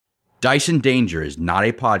Dyson Danger is not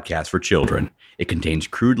a podcast for children. It contains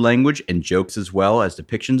crude language and jokes as well as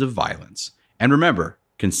depictions of violence. And remember,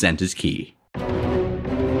 consent is key.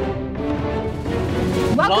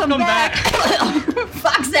 Welcome back.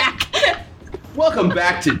 Fuck, Zach. Welcome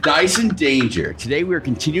back to Dyson Danger. Today we are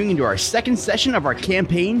continuing into our second session of our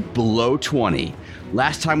campaign, Below 20.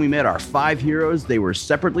 Last time we met our 5 heroes, they were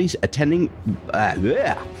separately attending...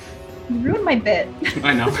 You ruined my bit.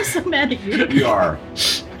 I know. I'm so mad at you. We are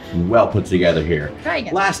well put together here. Try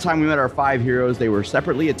again. Last time we met our 5 heroes, they were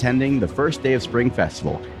separately attending the first day of Spring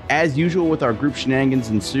Festival. As usual with our group, shenanigans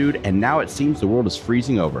ensued, and now it seems the world is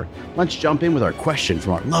freezing over. Let's jump in with our question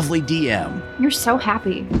from our lovely DM. You're so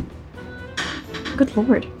happy. Good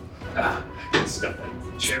lord. It's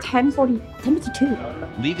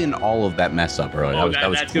 10:52. Leave in all of that mess up earlier. That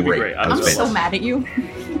was that's gonna be great. That was I'm so fantastic. mad at you.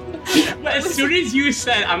 As soon as you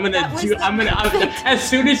said as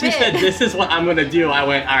soon as you said bit. this is what I'm gonna do, I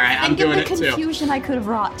went, all right, I'm doing it Think of the too. confusion I could have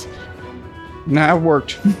wrought. Nah, it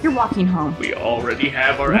worked. You're walking home. We already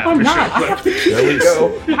have our No, I'm after not. show I clip. have to. There we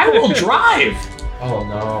go. I will drive. Oh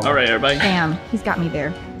no. All right, everybody. Damn, he's got me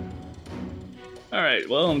there. All right,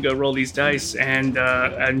 well, I'm gonna roll these dice, and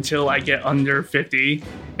until I get under 50,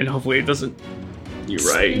 and hopefully it doesn't.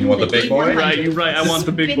 You're right. You want the big boy? You're right. I want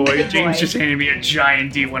the big Spin the boy. big James boy. just handed me a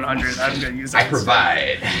giant D100. I'm gonna use that. I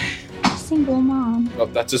provide. Single mom. Oh,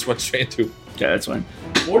 that just went straight to. Yeah, that's fine.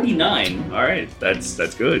 49. All right, that's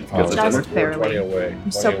good. Oh, Just we're barely. 20 away.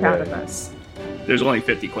 I'm so 20 proud away. of us. There's only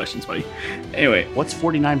 50 questions, buddy. Anyway, What's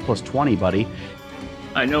 49 plus 20, buddy?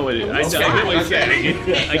 I know what it is. I get what he's saying.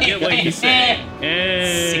 I get what he's saying.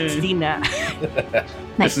 69.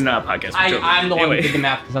 This is not a podcast. for children. I'm the one who Anyway. did the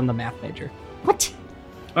math because I'm the math major. What?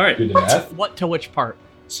 All right. Do the math? What to which part?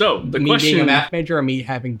 So the me question. being a math major or me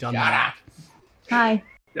having done the math? Hi.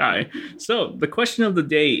 All right. So the question of the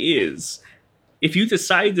day is: if you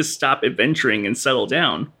decide to stop adventuring and settle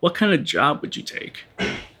down, what kind of job would you take?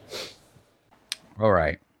 All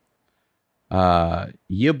right.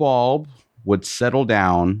 Yibulb would settle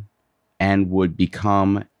down and would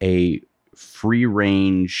become a free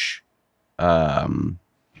range.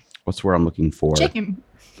 What's the word I'm looking for? Chicken.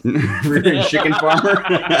 Free range chicken farmer.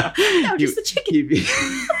 No, just the chicken.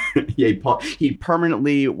 He'd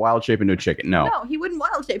permanently wild shape into a chicken. No. No, he wouldn't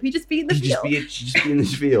wild shape. He'd just be in the He'd field. just be in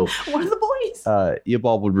this field. One of the boys.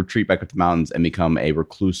 Yibulb would retreat back up to the mountains and become a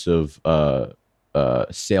reclusive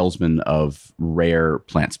salesman of rare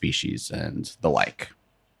plant species and the like.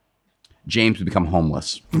 James would become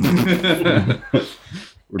homeless. We're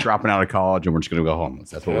dropping out of college and we're just going to go homeless.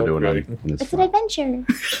 That's what we're doing Okay. in this. It's an adventure.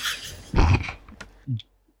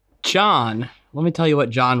 John, let me tell you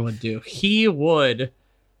what John would do. He would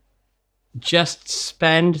just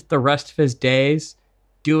spend the rest of his days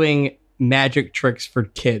doing magic tricks for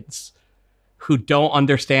kids who don't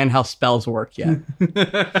understand how spells work yet.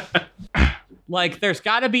 Like, there's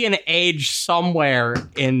got to be an age somewhere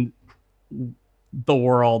in the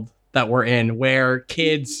world that we're in where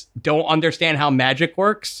kids don't understand how magic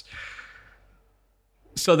works,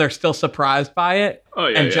 so they're still surprised by it. Oh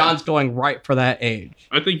yeah. And John's going right for that age.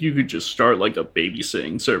 I think you could just start like a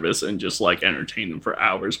babysitting service and just like entertain them for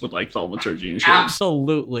hours with like thaumaturgy and shit.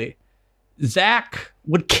 Absolutely. Zach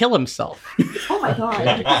would kill himself. Oh my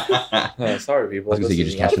god. Sorry, people. I was gonna say, you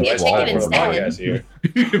This just is catch not them the fly live for a podcast chicken here.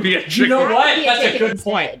 You could be a chicken. You know what? Be a That's a chicken good instead.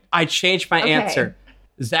 point. I changed my Okay. answer.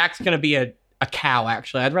 Zach's going to be a cow,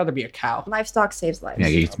 actually. I'd rather be a cow. Livestock saves lives. Yeah,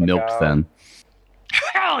 he gets I'm a milked cow. then.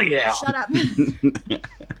 Hell yeah. Shut up.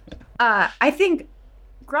 I think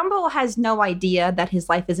Grumble has no idea that his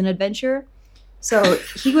life is an adventure, so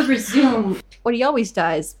he would resume what he always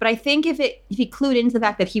does. But I think if he clued into the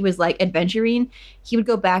fact that he was like adventuring, he would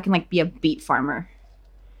go back and like be a beet farmer.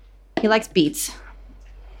 He likes beets.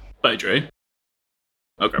 By Dre.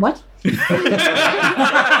 Okay. What?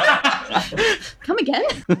 Come again?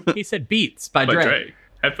 He said Beats by By Dre. Dre.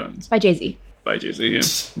 Headphones. By Jay-Z. By Jay-Z.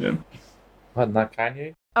 Yeah. What, not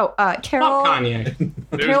Kanye? Oh, Fuck Carol. Kanye.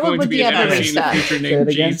 There's Carol going to would be be an a MC in the barista. future Say named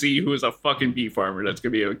it again? Jay-Z who is a fucking beet farmer. That's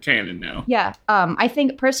going to be a canon now. Yeah. I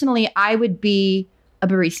think personally I would be a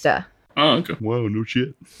barista. Oh, okay. Whoa, no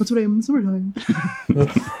shit. That's what I am in the summertime.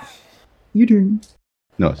 Your turn.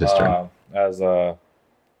 No, it's his turn. As the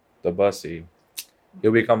Bussy,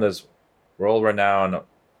 he'll become this world-renowned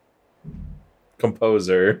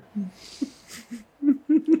composer. You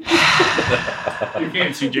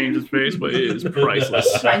can't see James's face, but it is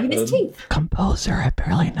priceless. Grinding his teeth. Composer, I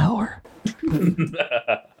barely know her.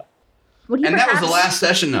 Would he And that was the perhaps- last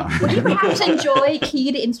session, though. Would he perhaps enjoy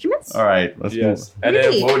keyed instruments? All right, let's Yes. move. And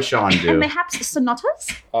Really? then, What would Sean And do? perhaps sonatas?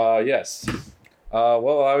 yes.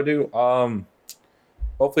 Well, I would do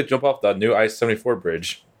hopefully jump off the new I-74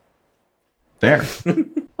 bridge. There.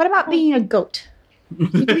 What about being a goat? You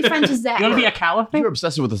can be friends with Zach. You want to be a cow with me? You're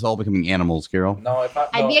obsessed with us all becoming animals, Carol. No, if I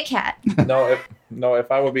I'd be a cat.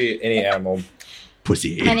 if I would be any animal,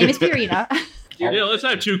 Pussy. My name is Purina. Yeah, let's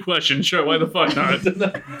have 2 questions. Sure, why the fuck not?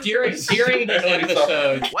 During this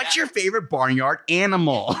episode, What's your favorite barnyard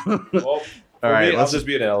animal? well, All right, I'll let's just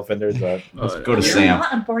be an elephant. There's that. let's go to You're Sam.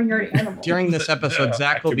 not a barnyard animal. during this episode,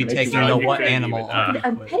 Zach will be Actually, taking no, the you what can't animal even, on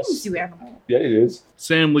I'm the petting quiz. zoo animal. Yeah, it is.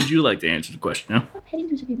 Sam, would you like to answer the question now? I'm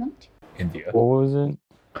petting zoo if you want to. India. What was it?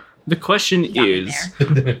 The question You got me is,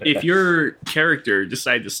 if your character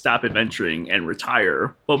decided to stop adventuring and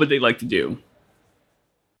retire, what would they like to do?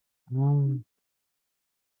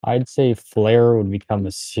 I'd say Flair would become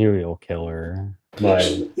a serial killer, but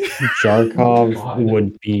Jarkov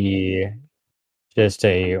would be just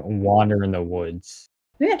a wander in the woods.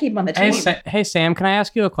 Maybe I'll keep him on the team. Hey, Sam, can I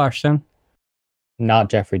ask you a question? Not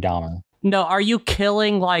Jeffrey Dahmer. No, are you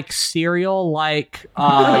killing like cereal, like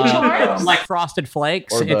Charms? like Frosted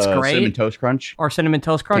Flakes? Or It's the great. Cinnamon Toast Crunch. Or Cinnamon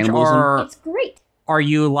Toast Crunch, Cannibalism? or It's great. are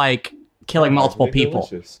you like killing multiple Really people?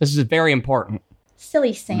 delicious. This is very important.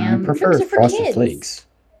 Silly Sam. I prefer Those are for Frosted kids. Flakes.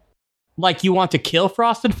 Like you want to kill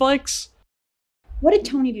Frosted Flakes? What did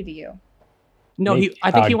Tony do to you? No, Make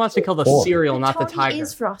I think he wants to kill the Todd. cereal, not the Tony tiger.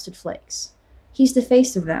 is Frosted Flakes. He's the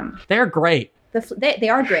face of them. They're great. They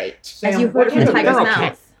are great, Sam, as you what heard from the do you- tiger's they're okay.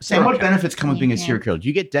 mouth. Sam, what benefits come with being a serial killer? Do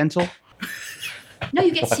you get dental? No,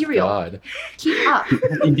 you get cereal. God. Keep up.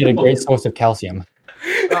 You get a great source of calcium.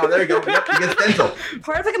 Oh, there you go. Yep, he gets dental.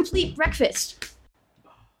 Part of a complete breakfast.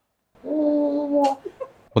 Oh.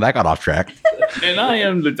 Well, that got off track. And I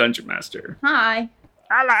am the Dungeon Master. Hi.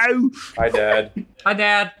 Hello. Hi, Dad. Hi,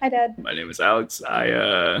 Dad. Hi, Dad. My name is Alex.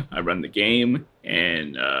 I run the game,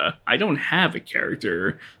 and I don't have a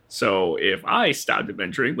character. So if I stopped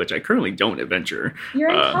adventuring, which I currently don't adventure, You're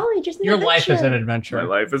in Uh, college. It's an Your life is an adventure. my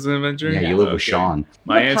adventure. life is an adventure. Yeah, you live with Okay. Sean.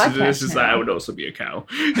 My You're a answer to this podcast is now. that I would also be a cow.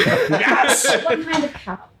 Yes. What kind of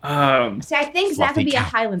cow? So I think Zach Fluffy would be a cow.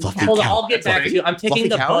 Highland Fluffy cow. Hold on, cow. I'll get back to you. I'm taking Fluffy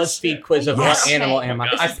the cows? BuzzFeed quiz of Yes. what animal Okay. am I.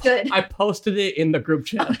 This is good. I posted it in the group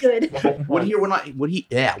chat. Good. Would he or would not? Would he?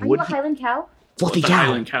 Yeah. Are you Would a he? Highland cow? Fluffy the cow.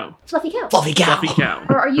 Highland cow. Fluffy cow. Fluffy cow. Fluffy cow.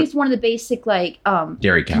 Or are you one of the basic Dairy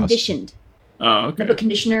cows. conditioned? Oh, They okay. put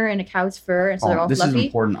conditioner in a cow's fur, and so they're all this is fluffy.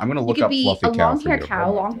 important. I'm going to You look could up be fluffy a cow long for hair you.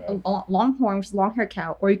 cow, longhorn, which is long hair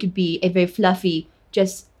cow, or you could be a very fluffy,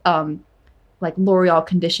 just like L'Oreal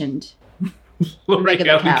conditioned.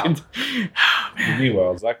 regular cow. Oh, man.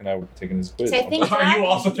 Meanwhile, Zach and I were taking this quiz. So I think Are you Zach-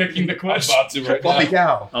 also taking the I'm quiz? about to right Fluffy now.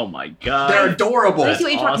 cow. Oh my god. They're adorable. I see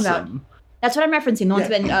what you're talking about. Awesome. That's what I'm referencing. The one's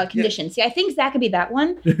been conditioned. See, I think Zach could be that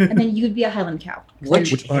one, and then you'd be a Highland cow.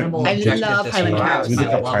 Which animal I objective love this Highland was? cows. We did I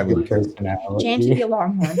have love Highland them. Personality. James, you'd be a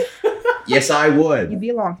longhorn. Yes, I You'd would. be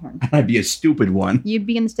a longhorn. I'd be a stupid one. You'd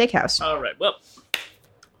be in the steakhouse. All right. Well,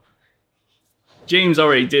 James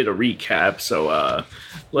already did a recap, so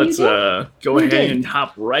let's You go You ahead did. and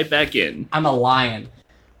hop right back in. I'm a lion.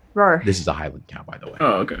 Roar. This is a Highland cow, by the way.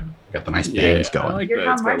 Oh, okay. Got the nice Yeah, bangs I going. like You're that.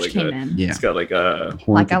 how It's got March like came a, in. Yeah. It's got like a. Horns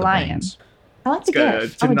Like a with the lion. bangs. I like the It's got a,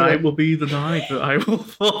 gift. I would do tonight it. will be the night that I will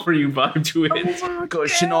fall for you vibe to it.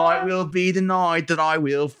 Because tonight will be the night that I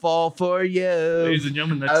will fall for you. Ladies and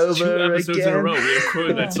gentlemen, that's Over 2 episodes in a again. row. We have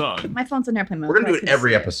quoted that song. My phone's in airplane mode. We're going to do it Like,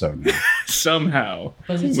 every episode now. Somehow.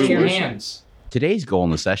 It's in in your your hands. Today's goal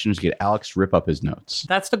in the session is to get Alex to rip up his notes.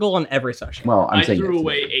 That's the goal in every session. Well, I'm I saying threw that's-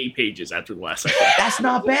 away 8 pages after the last session. That's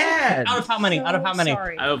not bad. Out of how many? Out of how many?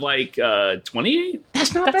 Sorry. Out of like 28?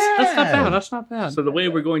 That's not That's bad. not bad. That's not bad. So the way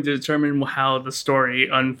we're going to determine how the story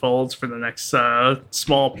unfolds for the next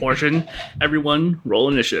small portion, everyone roll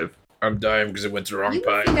initiative. I'm dying because it went to the wrong You would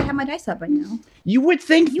pie. think I have my dice up by now. You would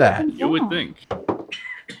think that. You would think.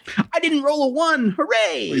 I didn't roll a 1.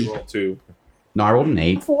 Hooray. We rolled 2. No, I rolled an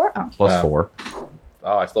 8 4. Oh. plus Wow. 4.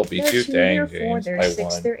 Oh, I still beat There are you. 2, Dang, there are 4, James. there are I 6,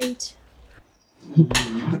 won. there are 8.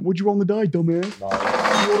 What'd you roll on the die, dumbass? No.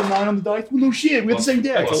 You rolled a 9 on the dice? Well, no shit. We had the same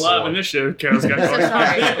deck. That's a lot of initiative. Carol's got So going.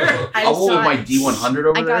 sorry. I I'll roll with saw my it. D100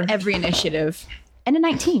 over I there. got every initiative. And a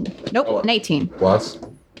 19. Nope, Oh. an 18. Plus.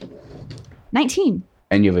 19.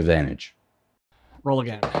 And you have advantage. Roll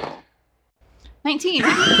again. 19.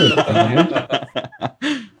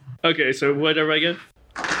 Okay, so whatever I get?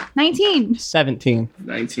 19. 17.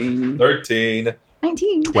 19, 13.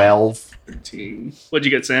 19. 12. 13. What'd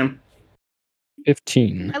you get, Sam?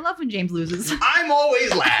 15. I love when James loses. I'm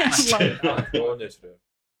always last. I love it. Roll initiative.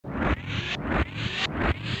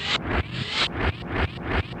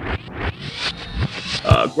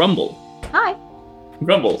 Grumble. Hi.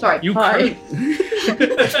 Grumble. Sorry. You Hi.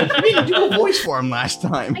 I didn't do a voice for him last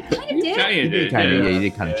time. I kind of You did. kind You of did did. kind of, Yeah. yeah, you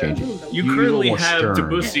did kind of change it. You You're a currently little have stern.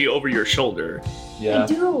 Debussy over your shoulder. I Yeah.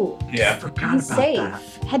 do. Yeah. Forgot He's about safe.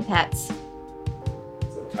 that. Head pats.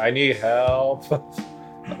 I need help.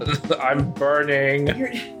 I'm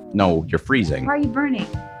burning. No, you're freezing. Why are you burning?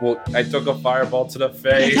 Well, I took a fireball to the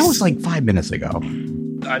face. That was like 5 minutes ago.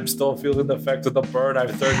 I'm still feeling the effect of the burn. I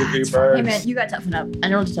have third-degree burns. Hey man, you gotta toughen up. I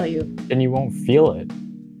don't know what to tell you. Then you won't feel it.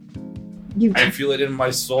 I feel it in my How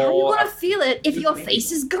do you soul. want to feel it if your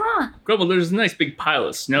face is gone? Grumble, there's a nice big pile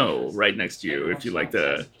of snow right next to you if you'd like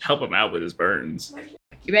to help him out with his burns.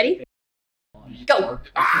 You ready? Go.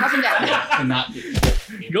 Knock him down.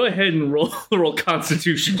 Go ahead and roll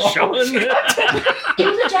Constitution, Sean. It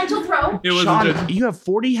was a gentle throw. It was Sean, you have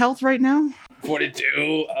 40 health right now?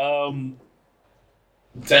 42.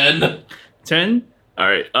 10. 10. All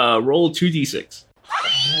right. Roll 2d6.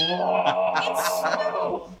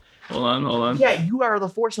 Hold on. Yeah, you are the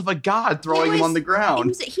force of a god throwing him on the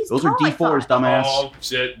ground. He's Those tall, are D4s, I thought. dumbass. Oh,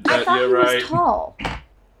 shit. I thought You're he right. was tall.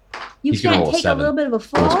 You He's gonna can't roll a take a 7. little bit of a It was a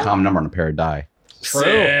fall. common number on a pair of die.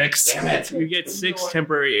 6. Damn it. You get 6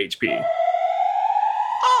 temporary HP.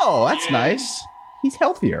 Oh, that's nice. He's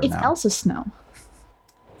healthier It's now. Elsa Snow.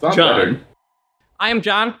 John, I am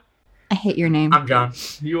John. I hate your name. I'm John.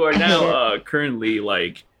 you are now currently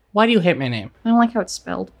like... Why do you hate my name? I don't like how it's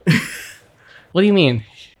spelled. What do you mean?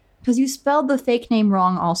 Because you spelled the fake name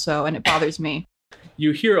wrong also, and it bothers me.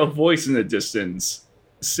 You hear a voice in the distance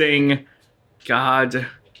saying, God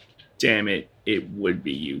damn it, it would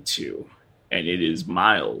be you two. And it is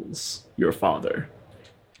Miles, your father.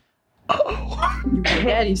 You're my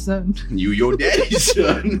daddy's son. You your daddy's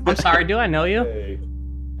son. I'm sorry, do I know you? Hey.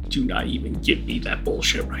 Do not even give me that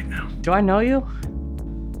bullshit right now. Do I know you?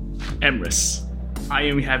 Emrys, I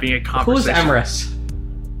am having a Who's conversation. Emrys?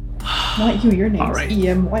 Not you, your name's All right.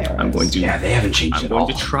 E-M-Y-R-S. I'm going to... Yeah, they haven't changed I'm at going all.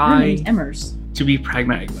 to Your try name's Emmers. to be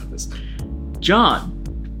pragmatic about this. John,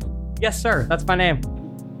 Yes, sir. That's my name.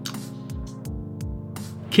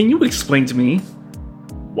 can you explain to me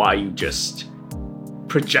why you just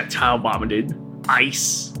projectile vomited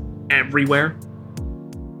ice everywhere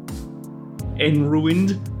and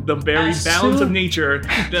ruined the very As balance soon- of nature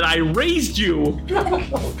that I raised you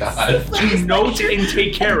Oh, God. to note and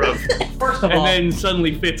take care of? First of And all, then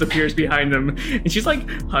suddenly Fitz appears behind them, and she's like,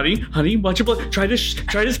 "Honey, watch your blood. Try to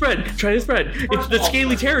spread. It's the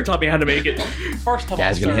scaly terror taught me how to make it." first of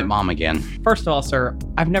Dad's all, gonna sir, hit mom again. First of all, sir,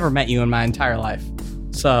 I've never met you in my entire life.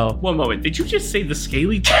 So, One moment, did you just say the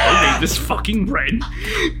scaly terror made this fucking bread?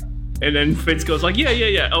 And then Fitz goes like,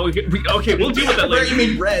 "Yeah. Oh, okay, we'll deal with that later."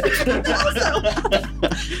 mean bread?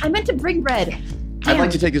 I meant to bring bread. I'd Damn. like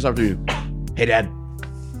to take this opportunity. Hey, Dad.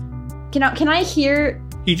 Can I hear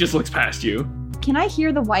He just looks past you.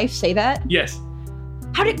 the wife say that? Yes.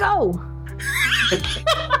 How'd it go?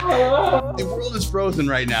 The world is frozen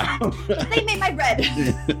right now. They made my bread.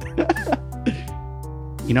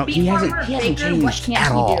 You know, he hasn't Baker, what changed can't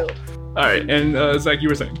at he all. do? All right, and Zach, you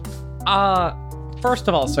were saying. first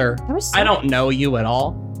of all, sir, That was I don't know you at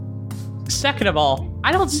all. Second of all,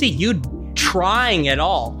 I don't see you trying at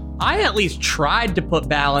all. I at least tried to put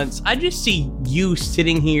balance. I just see you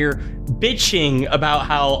sitting here bitching about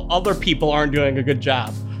how other people aren't doing a good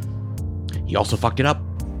job. He also fucked it up.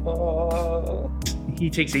 He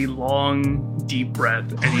takes a long, deep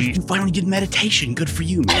breath, and he You finally did meditation. Good for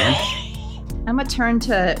you, man. I'm gonna turn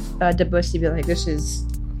to Debussy and be like, this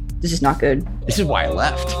is not good. This is why I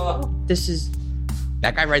left. This is.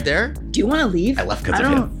 That guy right there, Do you want to leave? I left because I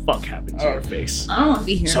of don't. him. fuck happened to your face. I don't want to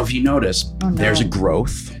be here. So if you notice, Oh, no. there's a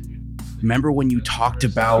growth. Remember when you talked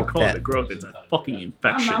Don't about call it that? a growth; it's a fucking My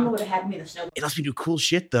infection. mama would have had me in the snow. It lets me do cool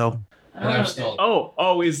shit, though.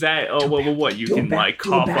 Oh, is that? Oh, what? You can like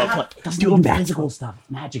cough up. Doing physical stuff,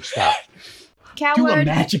 magic stuff. Coward.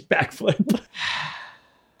 magic backflip.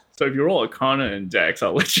 So if you roll Arcana and Dex,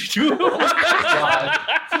 I'll let you do it.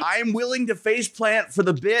 I'm willing to face plant for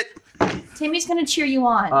the bit. Timmy's gonna cheer you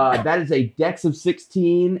on. That is a dex of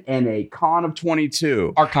 16 and a con of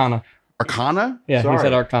 22. Arcana. Arcana? Yeah, he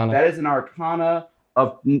said Arcana. That is an Arcana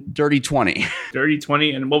of dirty 20. Dirty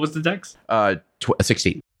 20, and what was the Dex?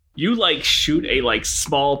 16. You like shoot a like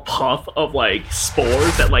small puff of like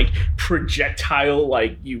spores that like projectile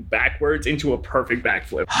like you backwards into a perfect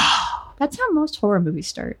backflip. That's how most horror movies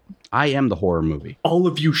start. I am the horror movie. All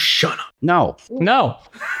of you, shut up. No. No.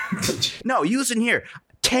 No, you listen here.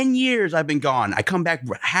 10 years I've been gone. I come back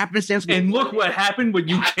happenstance. And look what happened when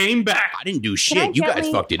you came back. I didn't do Can I shit. You guys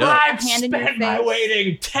gently fucked it put up. my hand in your face?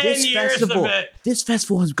 waiting 10 This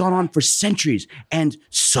festival has gone on for centuries, and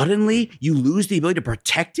suddenly you lose the ability to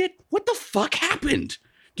protect it? What the fuck happened?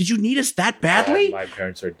 Did you need us that badly? My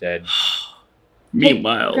parents are dead.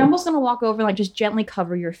 Meanwhile, Grumble's gonna walk over and like just gently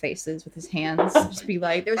cover your faces with his hands. Just be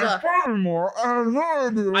like, "There's a I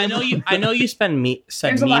know you said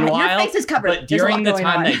there's a lot. meanwhile, Your face is covered. but There's a during lot the going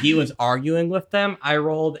time on. that he was arguing with them, I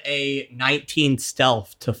rolled a 19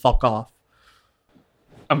 stealth to fuck off.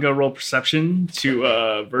 I'm gonna roll perception to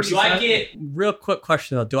versus Do I that. get real quick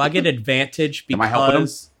question though? Do I get advantage Am I helping him?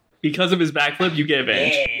 Because of his backflip, you get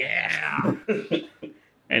advantage. Yeah.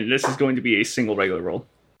 And this is going to be a single regular roll.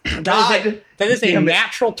 That is a Damn it.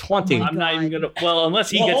 natural 20. Oh my I'm not even God. gonna. Well, unless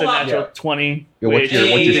he Well, gets a hold on. natural 20. Yo, what's your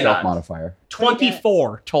What's your did stealth not. modifier?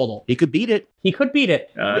 24 total. He could beat it. He could beat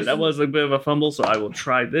it. That was a bit of a fumble, so I will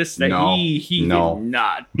try this. That No. he No. did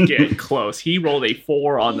not get close. He rolled a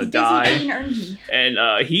 4 on the He's busy die, being Ernie.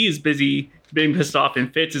 and he is busy being pissed off.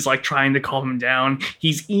 And Fitz is like trying to calm him down.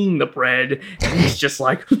 He's eating the bread, and he's just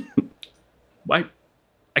like, "Why?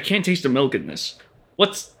 I can't taste the milk in this.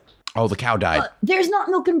 What's?" Oh, the cow died. There's not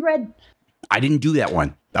milk in bread. I didn't do that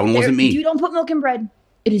one. That one wasn't You me. don't put milk in bread.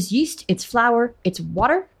 It is yeast. It's flour. It's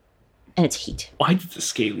water, and it's heat. Why did the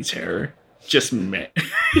scaly terror just met?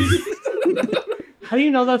 How do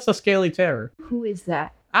you know that's a scaly terror? Who is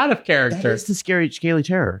that? Out of That character. is the scaly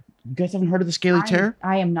terror. You guys haven't heard of the scaly terror?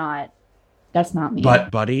 I am not. That's not me.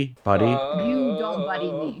 But buddy, you don't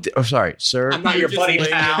buddy me. Oh, sorry, sir. I'm not your Just buddy, like-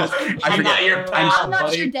 pal. I'm forget. not your pal, I'm not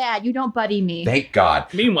buddy. your dad. You don't buddy me. Thank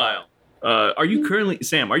God. Meanwhile, are you currently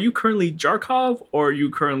Sam? Are you currently Jarkov or are you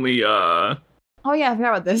currently Oh yeah, I forgot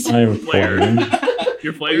about this. I'm Flair? fine.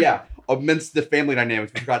 Your Oh, flavor? yeah. Amidst the family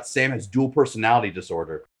dynamics, we forgot Sam has dual personality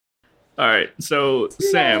disorder. All right. So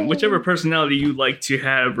Sam, whichever personality you'd like to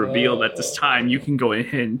have revealed at this time, you can go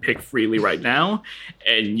ahead and pick freely right now,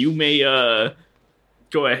 and you may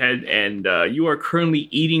go ahead and you are currently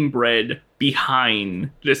eating bread behind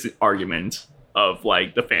this argument of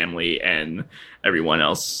like the family and everyone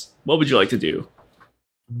else. What would you like to do?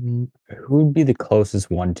 Who would be the closest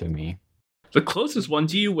one to me? The closest one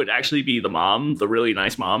to you would actually be the mom, the really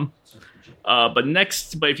nice mom. But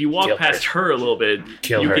if you walk Kill past her a little bit,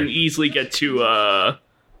 Kill you her. can easily get to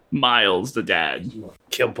Miles, the dad.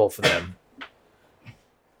 Kill both of them.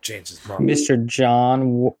 James's mom. Mr.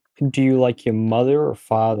 John, do you like your mother or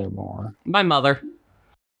father more? My mother.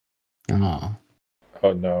 Oh.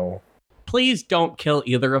 Oh no. Please don't kill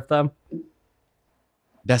either of them.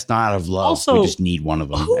 That's not out of love. Also, we just need one of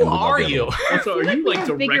them. Who and we love are the other you? one. Also, are you like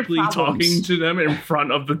have bigger directly problems. talking to them in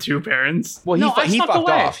front of the two parents? Well, No, I he snuck fucked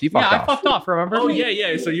away. off. He fucked I off. fucked off, remember? Oh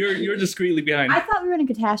yeah. So you're discreetly behind. I thought we were in a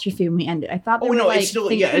catastrophe when we ended. I thought Oh, they were no, like it's still-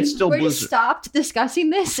 thinking- yeah, it's still we just blizzard. stopped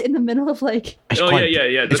discussing this in the middle of like It's Oh quite- yeah.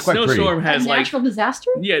 The it's quite pretty. snowstorm a has like natural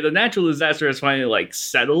disaster. the natural disaster has finally like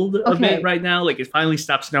settled a Okay. bit right now. Like it finally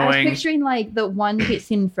stopped I was snowing. picturing like the one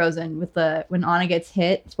scene in Frozen with the when Anna gets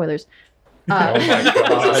hit. Spoilers. Oh my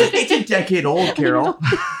god. It's a decade old, Carol.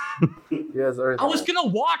 Yes, I was gonna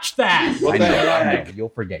watch that. What I the know, heck? I know. You'll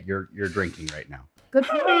forget. You're drinking right now. Good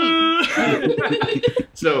point.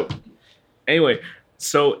 So anyway,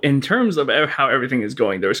 so in terms of how everything is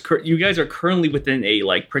going, you guys are currently within a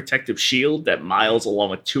like protective shield that Miles, along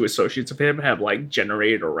with two associates of him, have like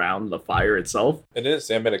generated around the fire itself. It is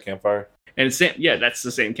Sam at a campfire. And it's that's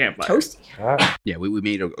the same campfire. Toasty. Ah, Yeah, we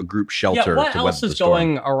made a group shelter. Yeah, what to else weather is the storm.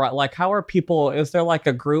 going around? Like, how are people? Is there like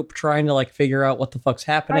a group trying to like figure out what the fuck's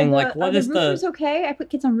happening? Like, what is roofers okay? I put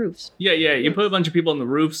kids on roofs. Yeah. You put a bunch of people on the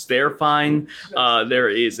roofs; they're fine.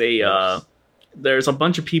 There's a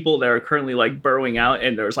bunch of people that are currently like burrowing out,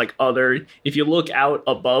 and there's like other. If you look out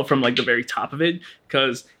above from like the very top of it,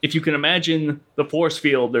 because if you can imagine the force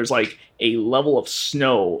field, there's like a level of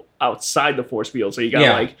snow outside the force field, so you gotta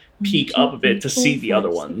Yeah. like peek up a bit to see the other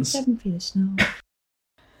ones. 7 feet of snow.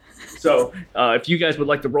 So if you guys would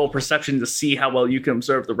like to roll perception to see how well you can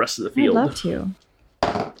observe the rest of the I'd field. love to.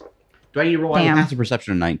 Do I need to roll? I Damn. have a passive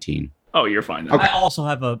perception of 19. Oh, you're fine. Then. I also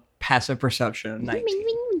have a passive perception of 19.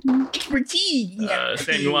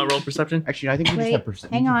 Sam, you want to roll perception? Actually, I think we Wait, just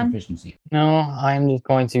have hang on. proficiency. No, I'm just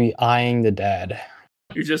going to be eyeing the dad.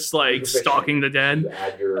 You're just like stalking the dead.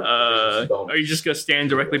 Are you just gonna stand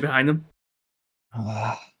directly behind him?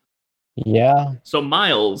 Yeah. So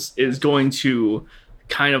Miles is going to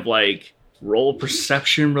kind of like roll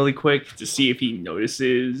perception really quick to see if he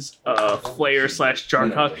notices Flair /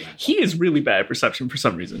 Jarkov. He is really bad at perception for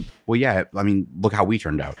some reason. Well, yeah. I mean, look how we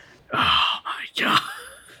turned out. Oh my god.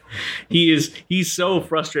 He's so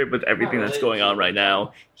frustrated with everything that's going on right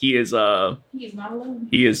now. He is not alone.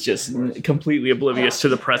 He is just completely oblivious to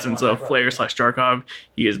the presence of Flair / Jarkov.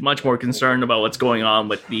 He is much more concerned about what's going on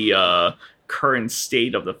with the current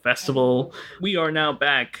state of the festival. We are now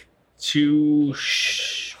back to.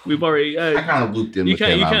 We've already. I kind of looped in. You with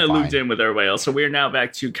him, kind I'm of fine. looped in with everybody else. So we're now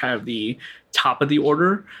back to kind of the top of the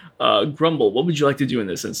order. Grumble, what would you like to do in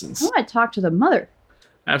this I instance? want to talk to the mother.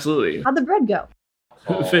 Absolutely. How'd the bread go?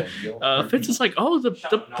 Fitz is like, oh, the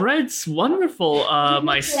bread's wonderful.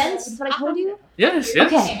 My That's what I told you. yes.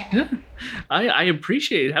 Okay. Yeah. I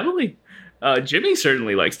appreciate it heavily. Jimmy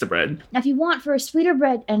certainly likes the bread. Now, if you want for a sweeter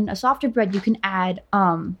bread and a softer bread, you can add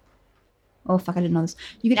Oh fuck! I didn't know this.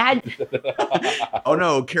 You can add. Oh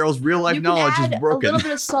no, Carol's real life You can knowledge add is broken. a little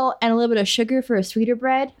bit of salt and a little bit of sugar for a sweeter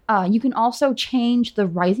bread. You can also change the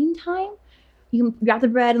rising time. You can wrap the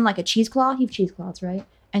bread in like a cheesecloth. You have cheesecloths, right?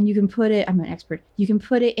 And you can put it. I'm an expert. You can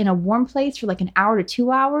put it in a warm place for like an hour to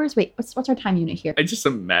 2 hours. Wait, what's our time unit here? I just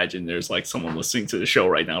imagine there's like someone listening to the show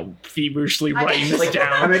right now, feverishly writing this I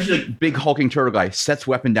down. imagine like big hulking turtle guy sets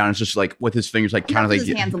weapon down. It's just like with his fingers like kind of like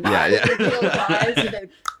His hands a lot. yeah.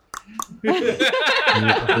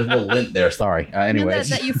 There's a little lint there. Sorry. You know Anyways,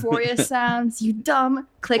 that euphoria sounds, you dumb.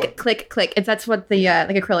 Click, click, click. It's that's what the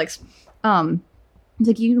like acrylics. It's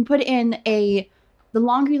like you can put it in the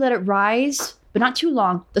longer you let it rise, but not too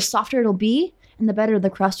long, the softer it'll be and the better the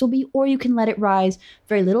crust will be. Or you can let it rise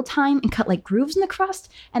very little time and cut like grooves in the crust,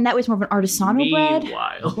 and that way it's more of an artisanal bread.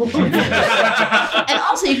 Meanwhile. And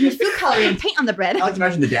also you can use food coloring and paint on the bread. I like to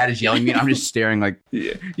imagine the dad is yelling at me. And I'm just staring like.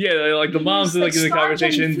 Yeah, like the mom's Use, like in the starch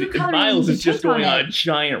and conversation. food coloring Miles and is just paint on going on it. a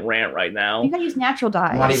giant rant right now. You gotta use natural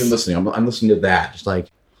dyes. I'm not even listening. I'm listening to that. Just like.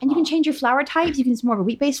 And you can change your flour types. You can use more of a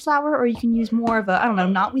wheat-based flour, or you can use more of a, I don't know,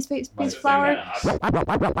 not wheat-based flour.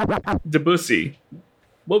 Debussy,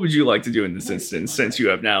 what would you like to do in this instance since you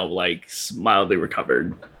have now like mildly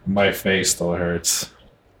recovered? My face still hurts.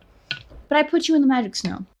 But I put you in the magic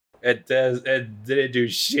snow. It does. It didn't do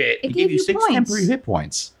shit. It gave you 6 points. temporary hit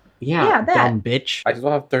points. Yeah, that. dumb bitch. I still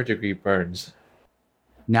have 3rd-degree burns.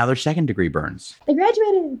 Now they're 2nd-degree burns. They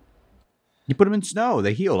graduated. You put them in snow.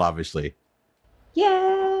 They healed, obviously.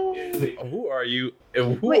 Yay! Who are you?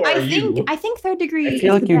 And who Wait, are I think 3rd degree. I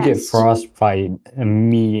feel is like the you get best. frostbite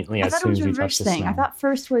immediately I as thought it soon was as a you touch reverse the thing. I snow. thought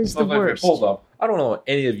first was the worst. Hold up. I don't know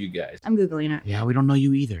any of you guys. I'm googling it. Yeah, we don't know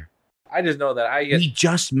you either. I just know that We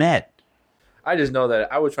just met. I just know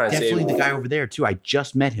that I was trying to Definitely say the guy over there too. I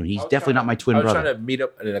just met him. He's I was definitely trying not my twin I was brother. trying to meet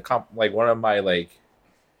up in like one of my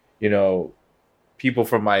people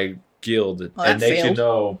from my guild, Well, and that they should failed.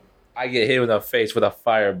 know I get hit in the face with a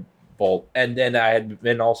firebolt, and then I've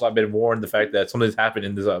been warned the fact that something's happened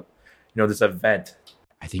in this this event.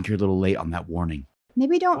 I think you're a little late on that warning.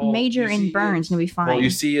 Maybe don't Well, major you in see, burns and you'll be fine. Well, you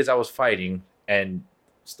see, as I was fighting and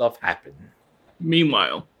stuff happened.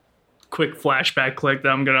 Meanwhile, quick flashback click that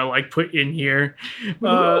I'm gonna like put in here.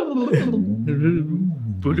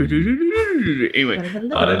 Anyway,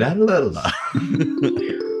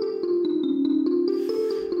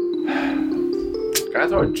 Can I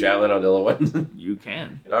throw a javelin on the other one? you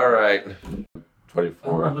can. All right,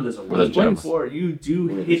 24. With a a 24, you do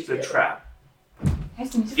hit the trap.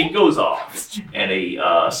 Nice to meet It goes off, and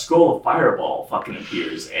a scroll of fireball fucking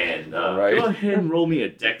appears. And Right. go ahead and roll me a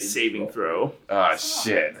dex saving throw. Ah,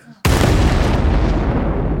 shit.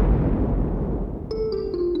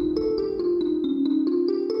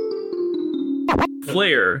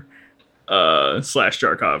 Flair slash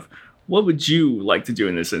Jarkov, what would you like to do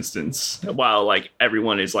in this instance while like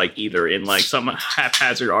everyone is like either in like some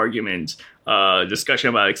haphazard argument, discussion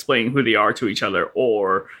about explaining who they are to each other,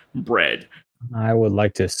 or bread? I would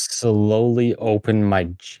like to slowly open my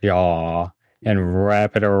jaw and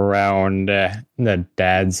wrap it around the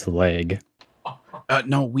dad's leg.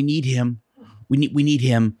 No, we need him. We need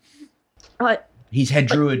him. He's head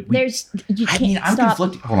druid. You can't I'm stop.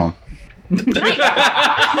 conflicted. Hold on.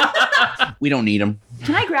 We don't need him.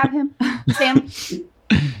 Can I grab him, Sam?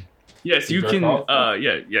 Yes, you can.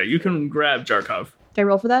 You can grab Jarkov. Did I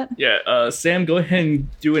roll for that? Yeah, Sam, go ahead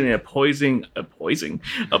and do an opposing Poison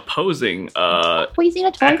a toy?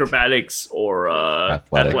 acrobatics or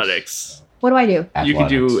Athletics. athletics. What do I do? You can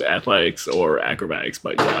do athletics or acrobatics,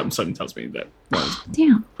 but something tells me that one's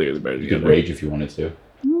Damn. clearly better than You the could other. rage if you wanted to.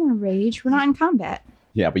 I don't want to rage. We're not in combat.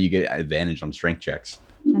 Yeah, but you get advantage on strength checks.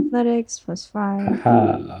 Athletics +5.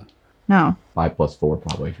 Ah. No. 5 + 4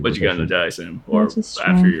 probably. What you got in the die, Sam? Or What's his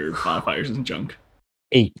after strength? your modifiers and junk?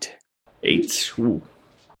 8. 8. Ooh.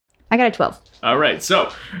 I got a 12. All right,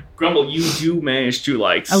 so Grumble, you do manage to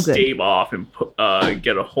like Oh, good. stave off and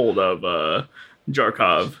get a hold of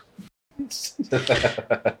Jarkov.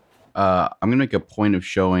 I'm gonna make a point of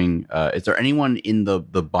showing. Is there anyone in the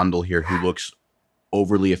bundle here who looks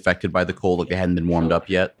overly affected by the cold, like they hadn't been warmed up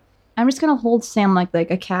yet? I'm just going to hold Sam like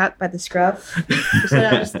a cat by the scruff. Just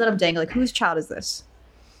let him dangle. Like, whose child is this?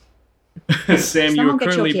 Sam, Someone you're get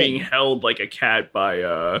your currently kid. being held like a cat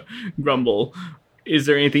by Grumble. Is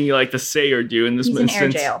there anything you like to say or do in this He's in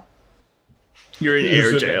instance? air jail. You're in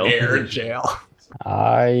air jail. Air jail.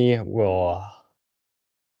 I will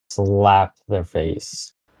slap their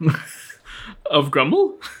face. Of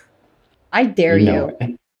Grumble? I dare know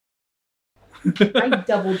you. it. I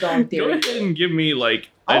double dog Go dare ahead you. and give me like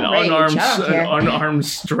an I'll rage, unarmed, I don't care. unarmed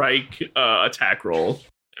strike attack roll.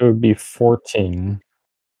 It would be 14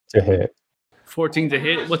 to hit. 14 to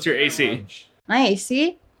hit. What's your AC? My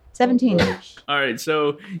AC? 17. All right,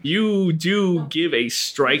 so you do give a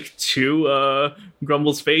strike to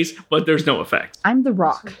Grumble's face, but there's no effect. I'm The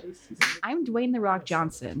Rock. I'm Dwayne The Rock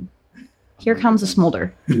Johnson. Here comes a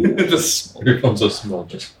smolder. Here comes a small.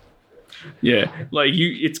 Yeah, like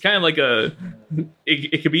it's kind of like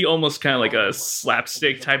it could be almost kind of like a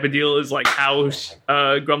slapstick type of deal. Is like how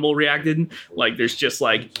Grumble reacted. Like there's just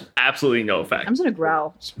like absolutely no effect. I'm just gonna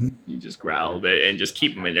growl. You just growl a bit and just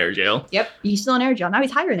keep him in air jail. Yep, he's still in air jail. Now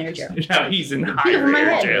he's higher in air jail. Now he's in over higher my air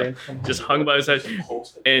head. jail, just hung by his head.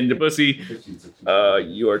 And the pussy,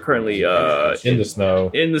 you are currently In the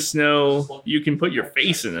snow. in the snow. You can put your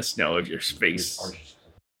face in the snow if your face.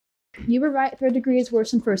 You were right. 3rd degree is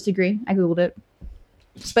worse than 1st degree. I googled it.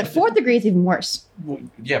 But 4th degree is even worse.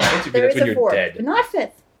 Yeah, basically There that's is when a you're 4th, dead. but not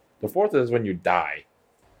 5th. The 4th is when you die.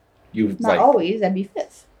 You Not like always. That'd be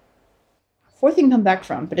 5th. 4th you can come back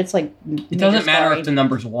from, but it's like It doesn't matter if the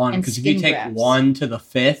number's 1, and because if you skin take grafts. 1 to the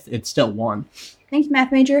 5th, it's still 1. Thanks,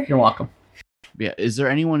 math major. You're welcome. Yeah. Is there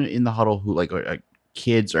anyone in the huddle who like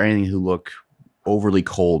kids or anything who look overly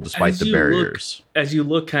cold despite As the you barriers? As you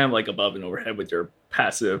look kind of like above and overhead with your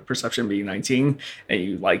passive perception being 19, and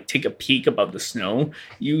you like take a peek above the snow,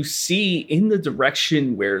 you see in the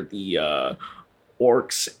direction where the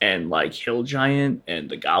orcs and like hill giant and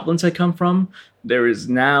the goblins had come from, there is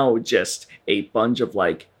now just a bunch of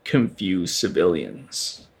like confused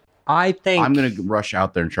civilians. I think I'm gonna rush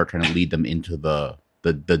out there and start trying to lead them into the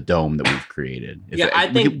dome that we've created. If yeah, it- I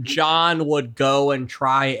we think could- John would go and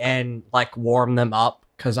try and like warm them up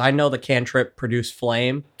because I know the cantrip produce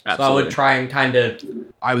flame. So I Absolutely. would try and kind of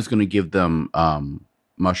I was gonna give them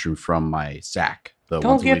mushroom from my sack. The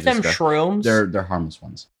don't ones that we give them discussed. shrooms. They're harmless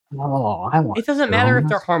ones. Oh, I want It doesn't matter if shrooms.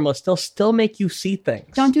 they're harmless; they'll still make you see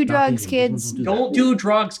things. Don't do drugs, kids. Don't do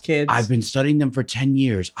drugs, kids. I've been studying them for 10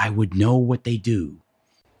 years. I would know what they do.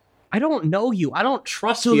 I don't know you. I don't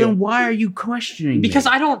trust So you. then why are you questioning Because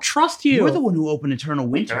me? I don't trust you. You're the one who opened Eternal Can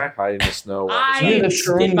I Winter. hide in the snow? I- You're the did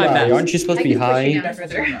shroom my guy. best. Aren't you supposed to be high?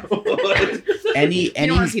 Any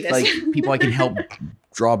don't wanna see this. like people I can help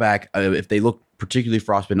draw back if they look particularly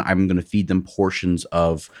frostbitten, I'm going to feed them portions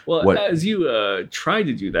of Well, what as you try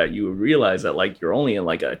to do that, you realize that like you're only in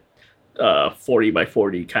like a 40 by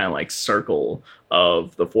 40 kind of like circle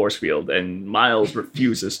of the force field, and Miles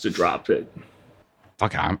refuses to drop it.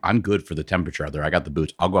 fuck. I'm good for the temperature out there. I got the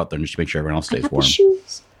boots. I'll go out there and just make sure everyone else I stays got the warm.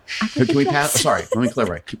 shoes. I got Can the we dress. pass? Sorry, let me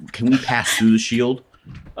clarify. Can we pass through the shield?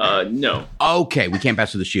 No. Okay, we can't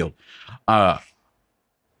pass through the shield.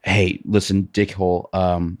 Hey, listen,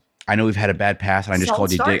 dickhole. I know we've had a bad past, and I just Salt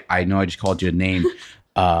called you Star? Dick. I know I just called you a name,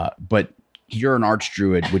 but you're an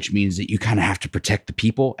archdruid, which means that you kind of have to protect the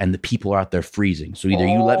people, and the people are out there freezing. So either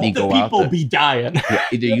you let me go out there, be dying. yeah,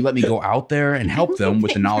 either you let me go out there and help them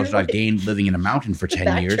with the knowledge that I've gained living in a mountain for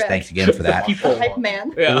 10 years. Backtrack. Thanks again for that. The hype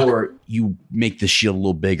man. Yeah. Or you make the shield a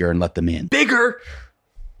little bigger and let them in. Bigger.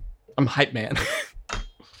 I'm hype man.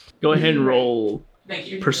 Go ahead and roll Thank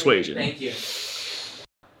you. Persuasion. Thank you.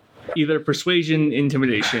 either persuasion,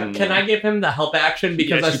 intimidation. Can I give him the help action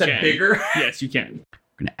because Yes, I you said can. bigger? Yes, you can.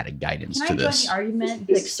 I'm gonna add a guidance Can I to join this. the argument?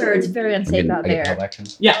 Like, sir, it's very I'm unsafe getting- out I get help there. action.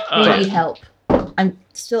 Yeah. We need help. I'm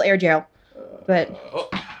still air jail,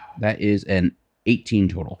 but That is an 18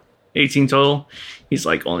 total. 18 total. He's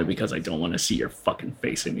like, only because I don't want to see your fucking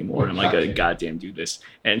face anymore. I'm like, a goddamn do this.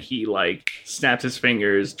 And he like snaps his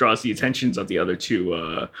fingers, draws the attentions of the other two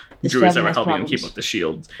This druids that dragon were has helping him keep problems. up the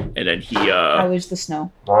shield. And then he how is the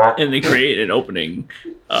snow? and they create an opening.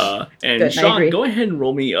 And Good, I Sean, agree. go ahead and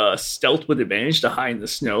roll me stealth with advantage to hide in the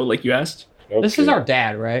snow, like you asked. This is our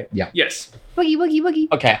dad, right? Yes. Boogie, boogie, boogie.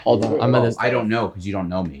 Okay, hold on. I'm gonna. I don't know because you don't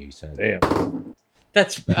know me. You said. Damn.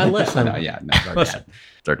 That's listen. No, yeah, no, it's our dad.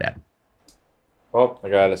 It's our dad. Well, I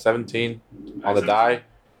got a 17 on the die.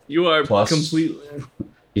 You are Plus- completely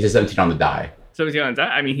He's a 17 on the die. 17 on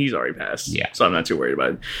that. I mean, he's already passed. Yeah. So I'm not too worried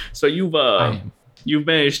about it. So you've I am. you've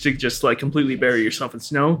managed to just like completely bury yourself in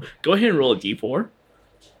snow. Go ahead and roll a d4.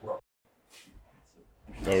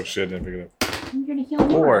 Oh shit! Didn't pick it up. I'm gonna heal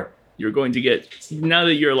more. 4. You're going to get, now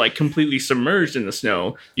that you're like completely submerged in the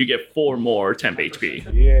snow, you get 4 more temp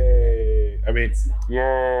HP. Yay! I mean,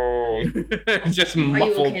 yay! Just Are you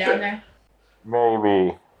muffled. okay down there?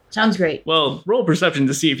 Maybe. Sounds great. Well, roll perception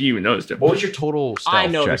to see if you even noticed him. What was your total stealth I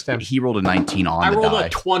noticed check? him. He rolled a 19 on I the rolled die. a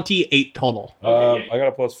 28 total. I got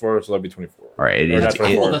a +4, so that'd be 24. All right, Or that's it,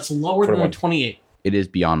 24. Oh, that's lower than a 21. 28. it is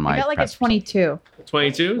beyond my. I got like a prep. 22.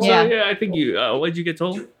 22? So, Yeah. yeah, I think you. What did you get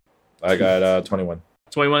total? I got 21.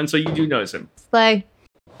 21, so you do notice him. Slay.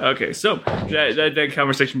 Okay, so that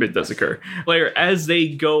conversation bit does occur. Later, as they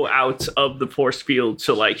go out of the force field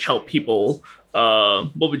to like help people,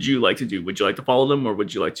 what would you like to do? Would you like to follow them, or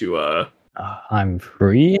would you like to? I'm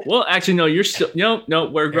free. Well, actually, no. You're still no.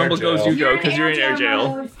 Where Grumble jail. goes, you go because you're in air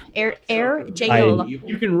jail. Air jail.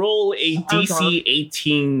 You can roll a DC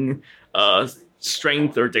 18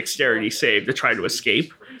 strength or dexterity save to try to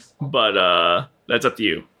escape, but that's up to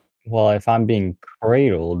you. Well, if I'm being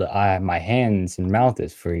cradled, my hands and mouth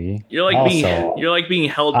is free. You're like Also, being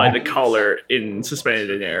held by I- the collar in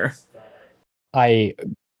suspended in air. I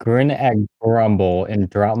grin at Grumble and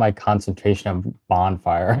drop my concentration of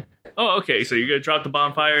bonfire. Oh, okay. So you're gonna drop the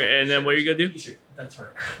bonfire, and then what are you gonna do?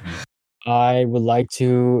 I would like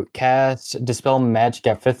to cast Dispel Magic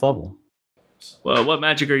at 5th level. Well, what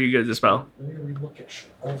magic are you gonna dispel?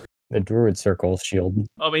 The Druid Circle shield.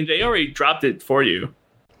 I mean, they already dropped it for you.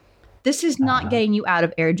 This is not getting you out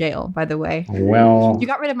of air jail, by the way. Well, You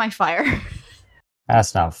got rid of my fire.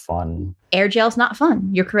 that's not fun. Air jail's not fun.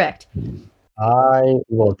 You're correct. I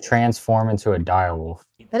will transform into a direwolf.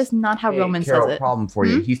 That is not how Hey, Roman Carol, says it. problem for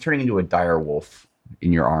you. He's turning into a dire wolf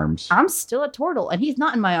in your arms. I'm still a turtle, and he's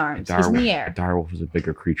not in my arms. A He's in the A air. dire wolf is a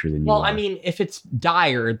bigger creature than you. Well, are. I mean, if it's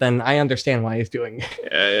dire, then I understand why he's doing it.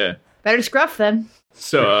 Yeah. Better scruff then.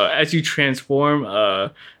 So as you transform,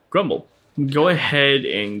 Grumble, go ahead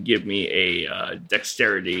and give me a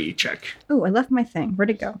dexterity check. Ooh, I left my thing. Where'd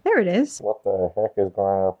it go? There it is. What the heck is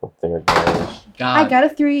going up with there, guys? I got a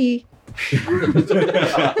 3.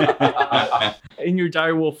 In your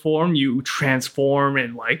direwolf form, you transform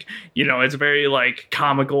and it's a very like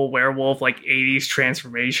comical werewolf, like 80s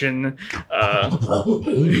transformation.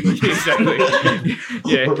 Exactly.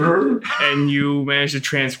 Yeah. And you manage to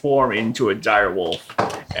transform into a direwolf.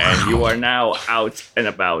 And you are now out and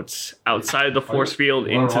about outside the force field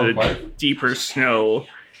into the deeper snow.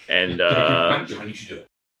 And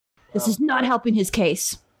This is not helping his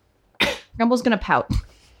case. Grumble's gonna pout.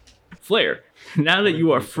 Flare, now that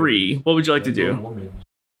you are free, what would you like to do?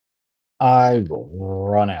 I will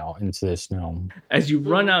run out into the snow. As you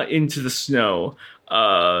run out into the snow,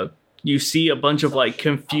 you see a bunch of like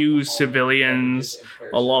confused civilians,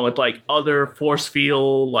 along with like other force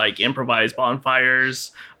field, like improvised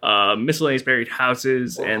bonfires, miscellaneous buried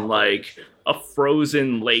houses, and like a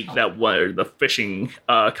frozen lake that where the fishing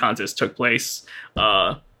contest took place.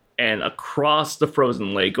 And across the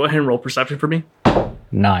frozen lake, go ahead and roll perception for me.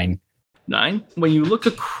 9. 9. When you look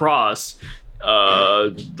across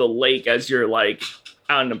the lake as you're like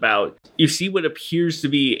out and about, you see what appears to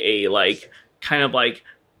be a like kind of like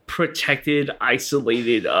protected,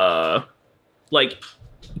 isolated, like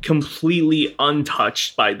completely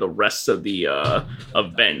untouched by the rest of the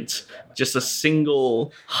event. Just a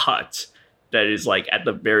single hut that is like at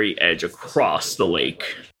the very edge across the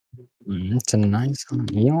lake. It's a nice one.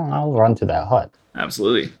 I'll run to that hut.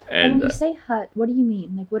 Absolutely. And when And you say hut, what do you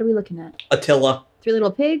mean? Like, what are we looking at? Attila. 3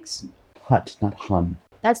 little pigs? hut, not hun.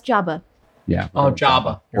 That's Jabba. Yeah. Oh,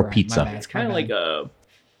 Jabba. Or pizza. it's kind of like a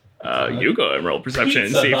you go and roll perception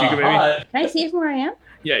and see if you can maybe. Can I see it from where I am?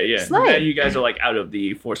 Yeah. Slay. Now you guys are like out of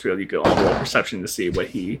the force field. You can all roll perception to see what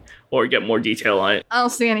he or get more detail on it. I don't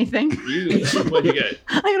see anything. What you get?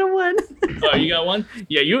 I got a 1. Oh, you got one?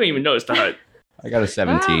 Yeah, you don't even notice the hut. I got a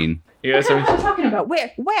 17. You got What are some. you talking about?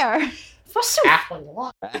 Where?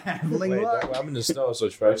 I'm in the snow, so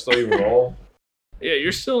should I still even roll? Yeah,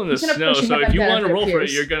 you're still in the He's gonna snow, push you so back if you down want to for roll for it,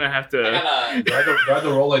 Pierce. you're gonna have to. Do I have to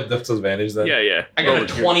roll like disadvantage then? Yeah. I got Roll a with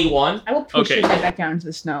your- 21. I will push Okay. you right back down into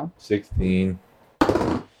the snow. 16.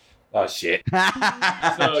 Oh shit.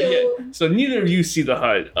 So neither of you see the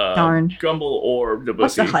hut. Darn. Grumble or the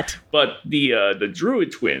What's the Bussy. hut? But the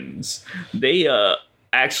Druid twins, they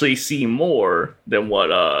actually see more than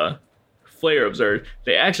what Flair observed.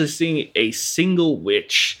 They actually see a single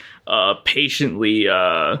witch patiently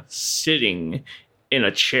sitting in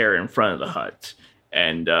a chair in front of the hut,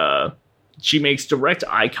 and she makes direct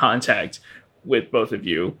eye contact with both of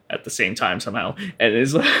you at the same time somehow, and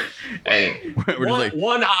is like, and We're just like,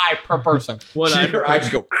 One eye per person. what I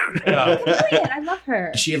just go. Brilliant. I love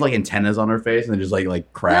her. Does she have like antennas on her face and then just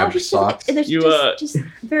like crab she's socks? Just, there's You, just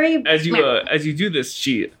very. as you do this,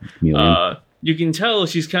 she Chameleon. you can tell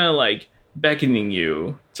she's kind of like beckoning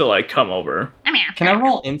you to like come over. Can I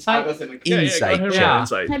roll insight? Yeah, Insight go ahead and roll check.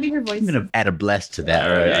 insight. Can I be her voice? I'm gonna add a bless to that.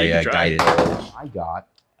 Yeah, you can try. Guided. I got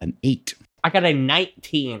an 8. I got a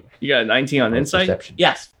 19. You got a 19 on insight? Perception.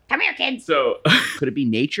 Yes. Come here, kids. So, Could it be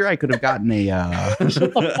nature? I could have gotten a.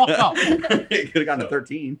 Shut the fuck up. Could have gotten a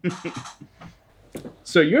 13.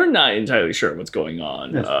 so you're not entirely sure what's going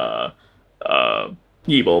on,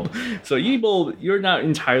 Yeebold. So, Yeebold, you're not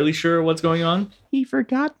entirely sure what's going on? He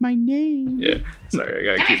forgot my name. Yeah. Sorry,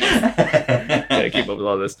 I gotta keep up with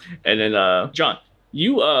all this. And then, John,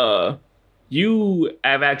 you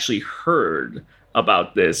have actually heard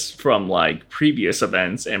about this from like previous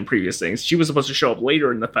events and previous things. She was supposed to show up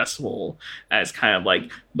later in the festival as kind of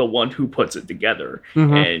like the one who puts it together.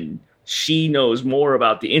 And she knows more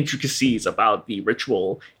about the intricacies about the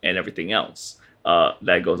ritual and everything else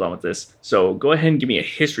that goes on with this. So go ahead and give me a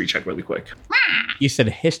history check really quick. You said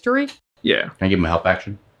history? Yeah. Can I give him a help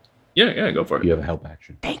action? Yeah, go for it. You have a help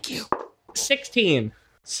action. Thank you. 16.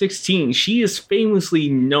 16. She is famously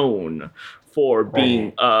known for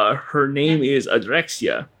being her name is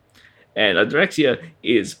Adrexia, and Adrexia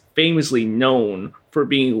is famously known for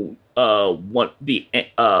being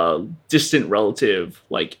distant relative,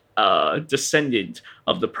 like descendant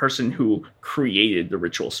of the person who created the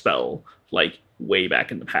ritual spell, like way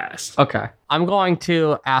back in the past. Okay. I'm going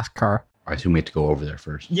to ask her. I assume we have to go over there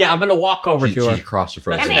first. Yeah, I'm going to walk over to her. She's across the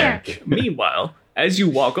frozen Come here. tank. Meanwhile, as you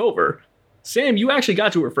walk over, Sam, you actually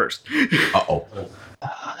got to her first. Uh-oh.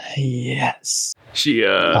 Yes. She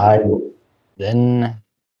I will then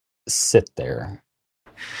sit there.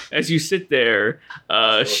 as you sit there,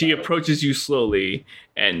 she approaches you slowly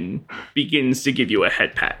and begins to give you a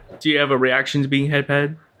head pat. Do you have a reaction to being head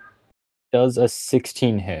pat? Does a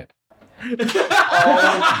 16 hit?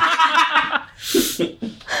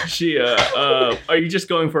 She are you just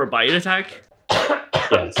going for a bite attack?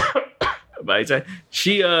 Yes. Bite attack.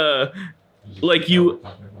 She like you're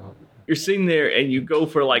sitting there and you go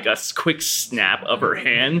for like a quick snap of her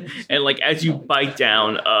hand, and like as you bite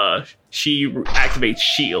down, she activates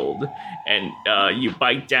shield, and you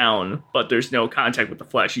bite down, but there's no contact with the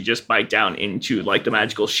flesh. You just bite down into like the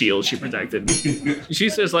magical shield she protected. She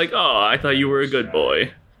says like, "Oh, I thought you were a good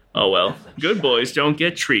boy. Oh well, good boys don't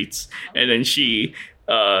get treats." And then she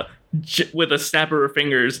with a snap of her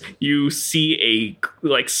fingers, you see a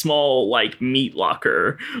like small like meat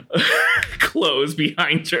locker close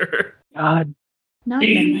behind her. God. Not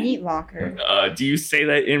in a meat locker. Do you say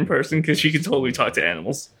that in person? Because she can totally talk to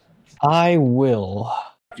animals. I will.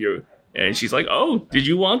 And she's like, "Oh, did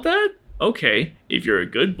you want that? Okay, if you're a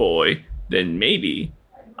good boy, then maybe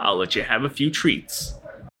I'll let you have a few treats."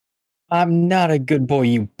 I'm not a good boy,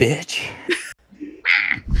 you bitch.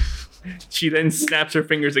 She then snaps her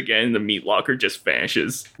fingers again, and the meat locker just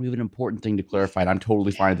vanishes. We have an important thing to clarify, and I'm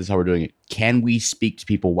totally fine if this is how we're doing it. Can we speak to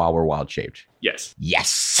people while we're wild shaped? Yes.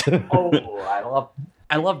 Yes. Oh,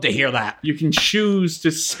 I love to hear that. You can choose to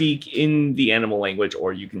speak in the animal language,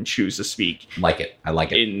 or you can choose to speak Like it. I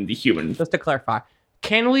like it. in the human. Just to clarify,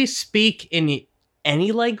 can we speak in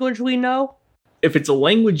any language we know? If it's a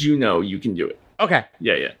language you know, you can do it. Okay,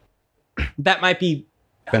 Yeah. that might be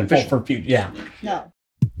Beneficial. for future. Yeah. No.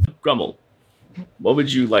 Grumble, what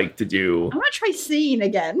would you like to do? I want to try seeing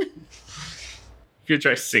again. You could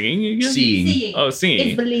try singing again? Seeing. Oh, It's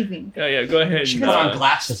singing. believing. Yeah, go ahead. She puts on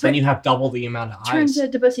glasses, then you have double the amount of Turn eyes. to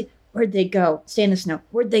Debussy. Where'd they go? Stay in the snow.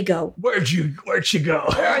 Where'd they go? Where'd you go?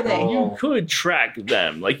 Where are they? You could track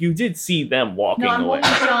them. Like, you did see them walking No, I'm away.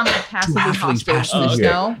 holding John like passively halflings hostage passed in the through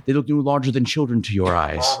snow. They look no larger than children to your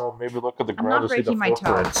eyes. I don't know, maybe look at the I'm ground not to see the breaking my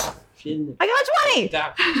toe. footprints. I got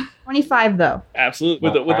 20! 25 though. Absolutely.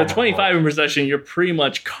 With the 25 in possession, you're pretty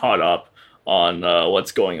much caught up on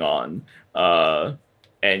what's going on.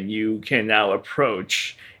 And you can now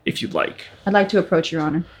approach if you'd like. I'd like to approach, Your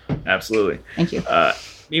Honor. Absolutely. Thank you.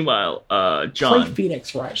 Meanwhile, Play John,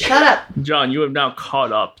 Phoenix, right? Shut up. you have now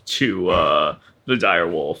caught up to the dire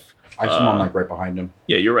wolf. I assume I'm like right behind him.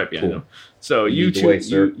 Yeah, you're right behind Cool. him. So you lead the two, way,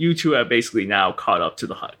 sir. you two have basically now caught up to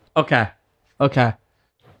the hut. Okay.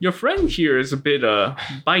 Your friend here is a bit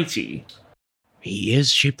bitey. He is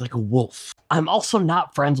shaped like a wolf. I'm also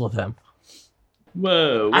not friends with him.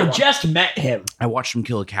 Whoa. I just met him. I watched him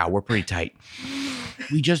kill a cow. We're pretty tight.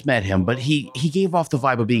 We just met him, but he gave off the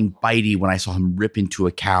vibe of being bitey when I saw him rip into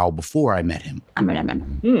a cow before I met him.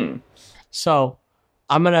 So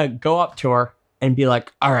I'm going to go up to her and be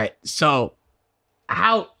like, all right, so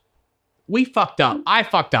we fucked up. I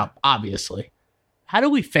fucked up, obviously. How do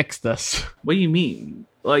we fix this? What do you mean?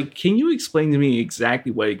 Like, can you explain to me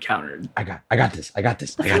exactly what encountered? I got this.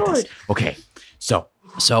 Okay, so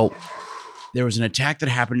there was an attack that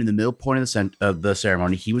happened in the middle point of the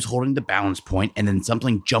ceremony. He was holding the balance point, and then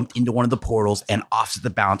something jumped into one of the portals and offset the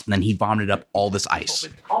balance, and then he vomited up all this ice.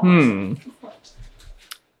 You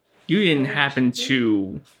didn't happen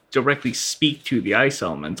to directly speak to the ice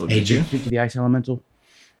elemental, Hey, did you? speak to the ice elemental?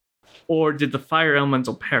 Or did the fire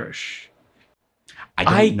elemental perish? I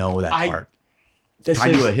don't know that part. This Can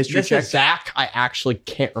I do a history check? Is Zach. I actually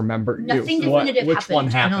can't remember. Nothing What- definitive which happened, one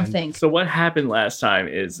I happened? don't think. So what happened last time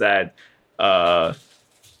is that the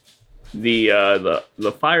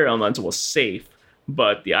fire elemental was safe,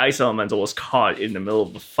 but the ice elemental was caught in the middle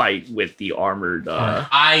of the fight with the armored.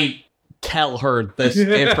 I tell her this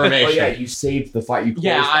information. Oh yeah, you saved the fire. You closed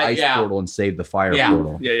Yeah, the ice yeah. portal and saved the fire Yeah.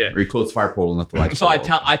 portal. Yeah. Or you closed the fire portal and let the light. So I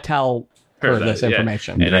tell her that, this yeah.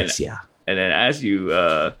 information. And then- Drexia. And then as you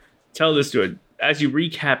tell this to as you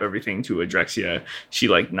recap everything to Adrexia, she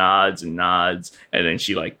like nods and nods, and then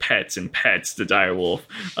she like pets and pets the direwolf,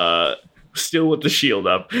 still with the shield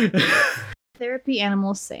up. Therapy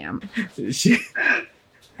animal Sam. She-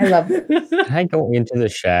 I love it. Can I go into the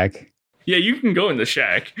shack? yeah, you can go in the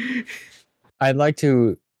shack. I'd like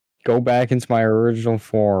to go back into my original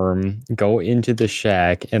form, go into the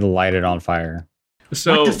shack, and light it on fire.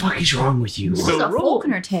 So What the fuck is wrong with you? This So is a roll-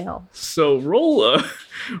 Falconer tale. So roll.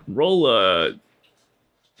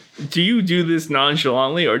 Do you do this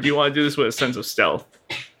nonchalantly, or do you want to do this with a sense of stealth?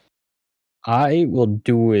 I will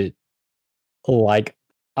do it like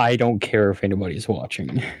I don't care if anybody's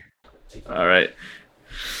watching. All right.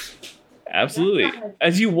 Absolutely.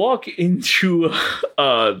 As you walk into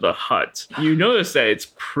the hut, you notice that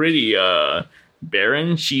it's pretty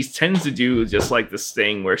barren. She tends to do just like this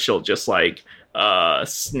thing where she'll just like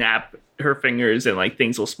snap her fingers and like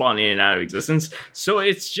things will spawn in and out of existence. So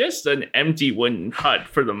it's just an empty wooden hut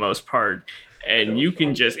for the most part. And you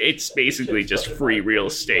can it's basically just free real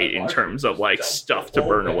estate in terms of like stuff to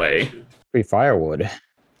burn away. Free firewood.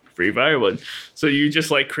 Free firewood. So you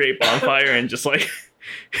just like create bonfire and just like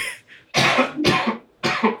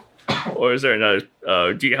or is there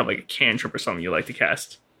another do you have like a cantrip or something you like to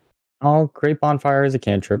cast? I'll create bonfire as a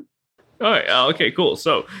cantrip. All right. Okay. Cool.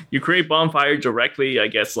 So you create bonfire directly, I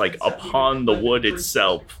guess, like upon the wood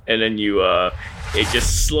itself, and then you, it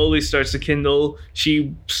just slowly starts to kindle.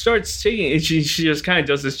 She starts taking it. She just kind of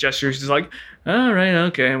does this gesture. She's like, "All right.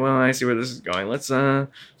 Okay. Well, I see where this is going. Let's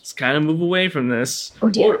kind of move away from this, Oh,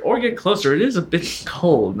 dear. or get closer. It is a bit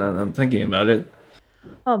cold now that I'm thinking about it."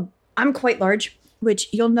 I'm quite large, which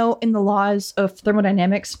you'll know in the laws of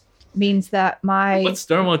thermodynamics means that my What's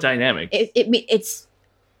thermodynamic? it's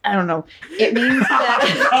I don't know. It means that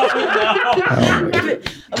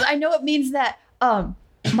I know it means that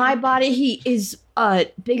my body heat is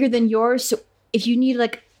bigger than yours. So if you need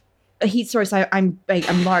like a heat source, I'm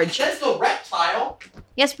large. That's the reptile.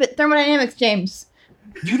 Yes, but thermodynamics, James.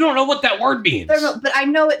 You don't know what that word means. But I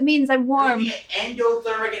know it means I'm warm.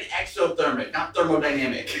 Endothermic and exothermic, not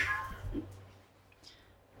thermodynamic.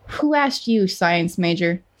 Who asked you, science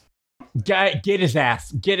major? Get his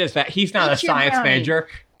ass. Get his ass. He's not Eat a your science brownie. major.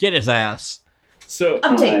 Get his ass. So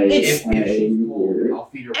Update. It's I'll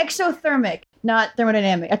feed her. exothermic, not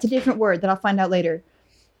thermodynamic. That's a different word that I'll find out later.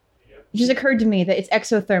 It just occurred to me that it's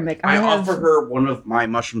exothermic. I have offer her one of my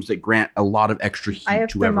mushrooms that grant a lot of extra heat I have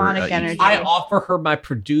to whoever thermonic eats energy. it. I offer her my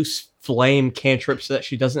produce flame cantrip so that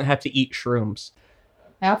she doesn't have to eat shrooms.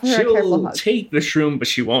 I offer her a careful she'll hug. take the shroom, but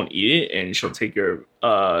she won't eat it, and she'll take her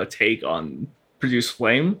take on produce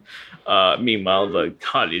flame. Meanwhile, the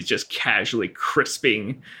hut is just casually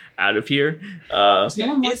crisping out of here. Someone Is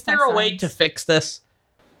wants there that a way science. to fix this?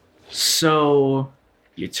 So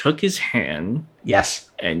you took his hand Yes.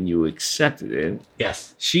 and you accepted it.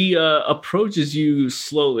 Yes. She approaches you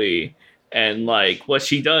slowly, and like what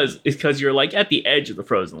she does is because you're like at the edge of the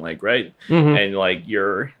frozen lake, right? Mm-hmm. And like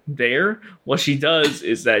you're there. What she does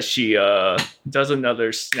is that she does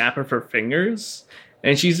another snap of her fingers,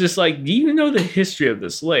 and she's just like, "Do you know the history of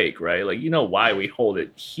this lake, right? Like you know why we hold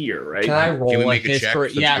it here, right?" Can I roll Can we a make a check history?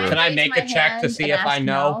 since Yeah, we're- can I raise make my a check to hand see and if I ask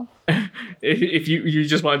know? no? If you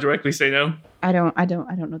just want to directly say no. I don't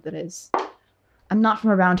know what that is. I'm not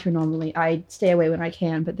from around here normally. I stay away when I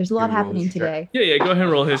can, but there's a lot Can you roll happening this check? today. Yeah, go ahead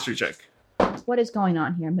and roll a history check. What is going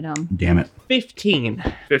on here, madame? Damn it. 15.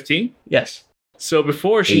 15. Yes. So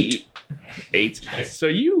before she 8. So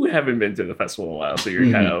you haven't been to the festival in a while, so you're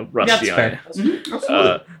Mhm. kind of rusty That's on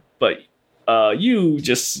fair. it. But you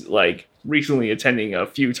just like recently attending a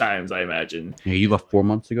few times, I imagine. Yeah, you left 4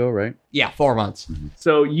 months ago, right? Yeah, 4 months.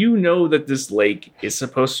 So you know that this lake is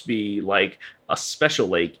supposed to be like a special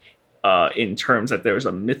lake in terms that there's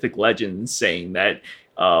a mythic legend saying that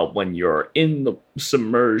when you're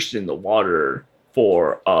submerged in the water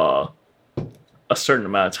for a certain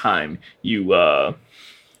amount of time, you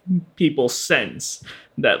people sense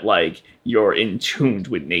that like you're in tuned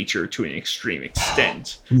with nature to an extreme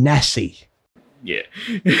extent. Nessie. Yeah.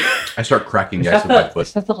 I start cracking guys with my foot.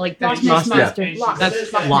 Is that the, like, Loch that Ness monster? Monster.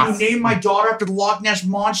 That's You named my daughter after the Loch Ness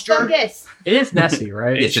monster. Focus. It is Nessie,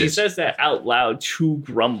 right? And Yes, it she is. says that out loud to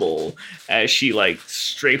Grumble as she like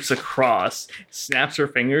strapes across, snaps her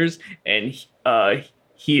fingers, and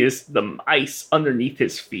he is the ice underneath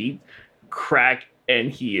his feet crack,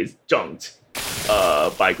 and he is dunked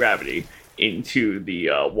by gravity into the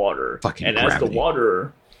water. Fucking and gravity. as the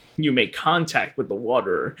water, you make contact with the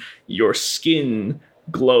water, your skin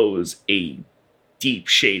glows a deep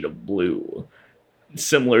shade of blue,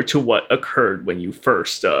 similar to what occurred when you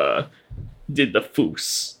first did the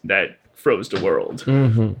foos that froze the world.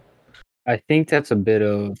 Mm-hmm. I think that's a bit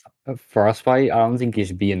of frostbite. I don't think you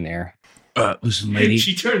should be in there. Listen, lady.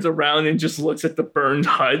 She turns around and just looks at the burned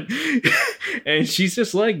hut, and she's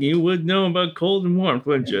just like, you would know about cold and warmth,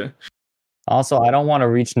 wouldn't you? Also, I don't want to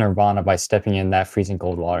reach nirvana by stepping in that freezing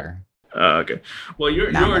cold water. Okay. Well,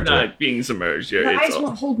 you're Nah, you're I'll do not being submerged. The ice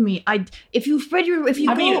won't hold me. If you I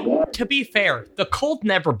go, mean, to be fair, the cold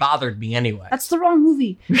never bothered me anyway. that's the wrong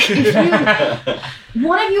movie.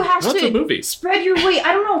 One of you has What's to a movie? spread your weight.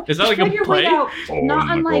 I don't know. Is that like spread a your play? weight out,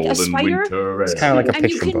 not unlike a spider. It's kind of like a And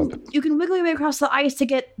you picture can book. wiggle your way across the ice to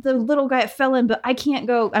get the little guy that fell in, but I can't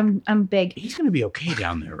go. I'm big. He's gonna be okay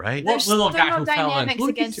down there, right? What There's little guy who fell in? thermodynamics Who are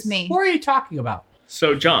you against me. What are you talking about?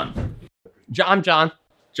 So, John, John.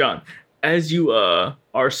 as you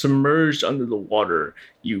are submerged under the water,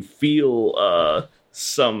 you feel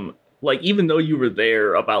some, like, even though you were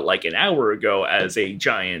there about like an hour ago as a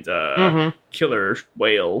giant killer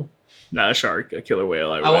whale, not a shark, a killer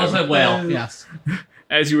whale. I was a whale. Yes.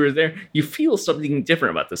 As you were there, you feel something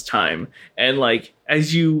different about this time. And like,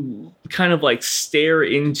 as you kind of like stare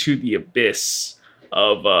into the abyss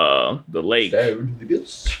of the lake,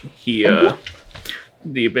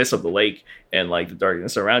 the abyss of the lake and like the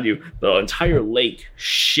darkness around you, the entire lake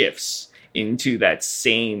shifts into that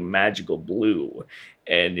same magical blue,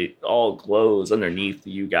 and it all glows underneath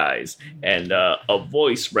you guys. And a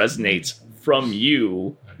voice resonates from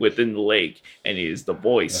you within the lake, and it is the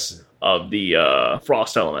voice of the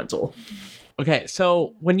frost elemental. Okay,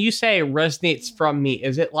 so when you say resonates from me,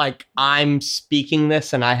 is it like I'm speaking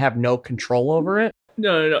this and I have no control over it?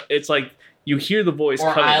 No. It's like you hear the voice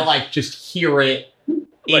Or coming. I like just hear it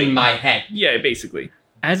Like- in my head? Yeah, basically.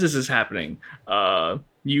 As this is happening,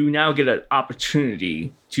 you now get an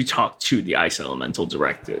opportunity to talk to the ice elemental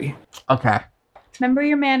directly. Okay. Remember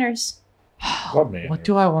your manners. What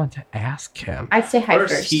do I want to ask him? I'd say hi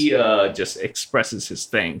First, first. he just expresses his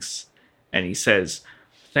thanks, and he says,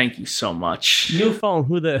 "Thank you so much." New phone,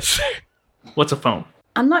 who this? What's a phone?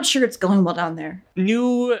 I'm not sure it's going well down there.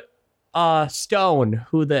 New stone,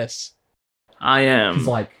 who this? I am. He's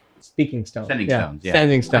like speaking stone. Sending stones, yeah.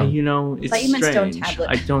 Sending stone. You know, it's Thought you meant stone strange. tablet.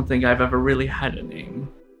 I don't think I've ever really had a name.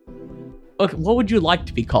 Okay, what would you like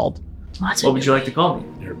to be called? What would you like to call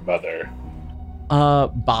me? Your mother.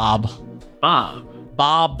 Bob. Bob.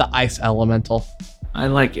 Bob the ice elemental. I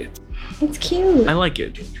like it. It's cute. I like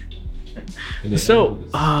it. So,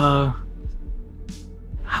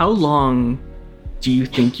 how long do you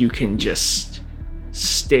think you can just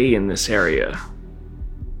stay in this area?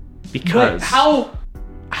 Because Wait,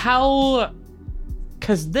 how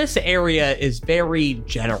because this area is very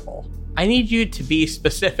general. I need you to be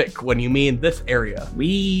specific when you mean this area.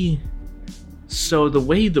 so the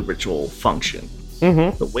way the ritual functions,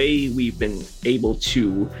 the way we've been able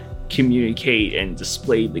to communicate and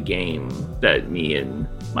display the game that me and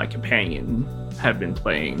my companion have been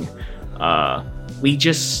playing,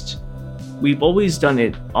 we've always done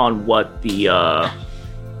it on what the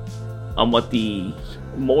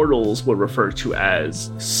mortals would refer to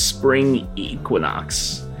as spring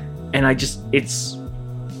equinox. And it's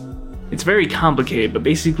very complicated, but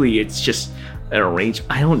basically it's just an arrangement.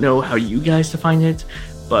 I don't know how you guys define it,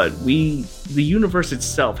 but the universe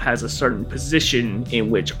itself has a certain position in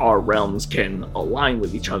which our realms can align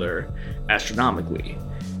with each other astronomically.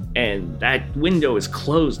 And that window is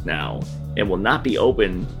closed now and will not be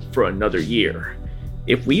open for another year.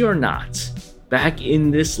 If we are not back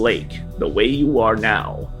in this lake the way you are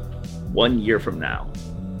now, 1 year from now,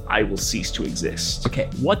 I will cease to exist. Okay,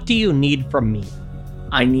 what do you need from me?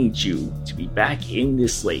 I need you to be back in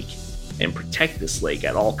this lake and protect this lake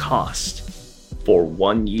at all cost for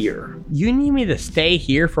 1 year. You need me to stay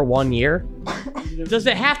here for 1 year? Does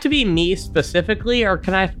it have to be me specifically, or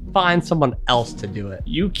can I find someone else to do it?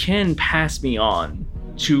 You can pass me on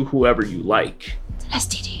to whoever you like.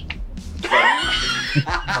 STD.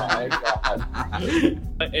 My God.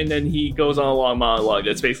 And then he goes on a long monologue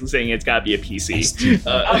that's basically saying it's got to be a PC.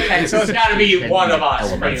 Okay, so it's got to be one of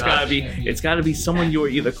us. It's got to be someone you're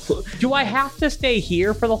either Do I have to stay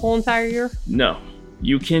here for the whole entire year? No.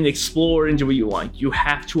 You can explore into what you like. You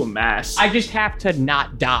have to amass I just have to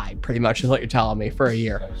not die, pretty much, is what you're telling me, for a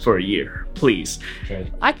year. for a year, please.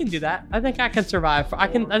 I can do that. I think I can survive. I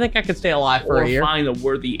think I can stay alive for Or a year. find a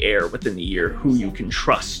worthy heir within the year who you can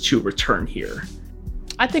trust to return here.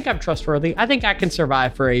 I think I'm trustworthy. I think I can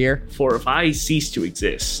survive for a year. For if I cease to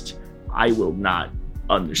exist, I will not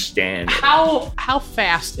understand. How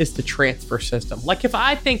fast is the transfer system? Like, if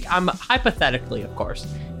I think I'm, hypothetically, of course,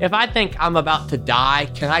 if I think I'm about to die,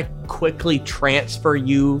 can I quickly transfer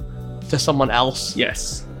you to someone else?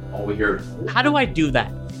 Yes. Over here. How do I do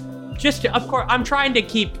that? Just, of course, I'm trying to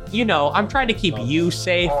keep you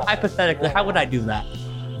safe. Hypothetically, how would I do that?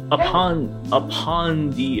 Upon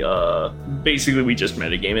the basically we just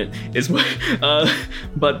metagame it is what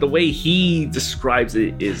but the way he describes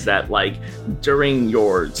it is that like during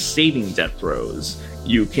your saving death throws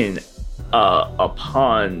you can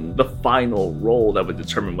upon the final roll that would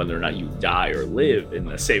determine whether or not you die or live in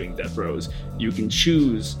the saving death throws, you can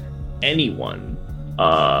choose anyone.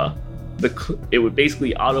 It would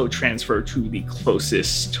basically auto transfer to the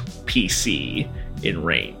closest PC in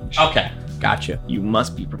range. Okay, gotcha. You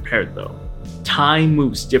must be prepared though. Time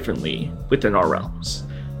moves differently within our realms.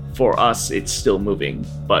 For us, it's still moving,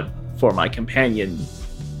 but for my companion,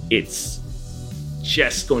 it's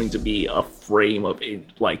just going to be a frame of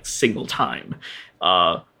like single time.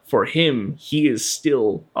 For him, he is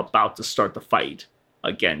still about to start the fight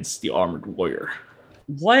against the armored warrior.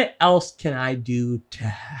 What else can I do to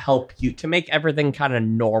help you to make everything kind of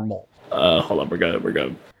normal? Hold on, we're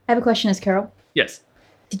good. I have a question as Carol. Yes.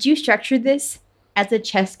 Did you structure this as a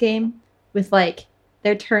chess game with like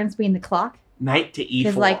their turns being the clock? Knight to E4.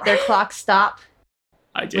 Because like their clocks stop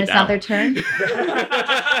I when did it's now. not their turn?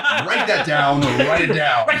 Write that down. Write it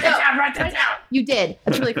down. Write that down. You did.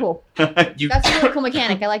 That's really cool. That's a really cool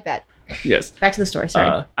mechanic. I like that. Yes. Back to the story.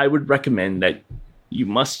 Sorry. I would recommend that you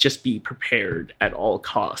must just be prepared at all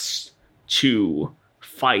costs to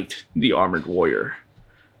fight the armored warrior.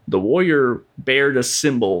 The warrior bared a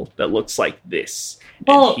symbol that looks like this.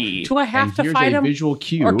 Well, and do I have And to here's fight a him? visual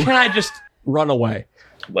cue. Or can I just run away?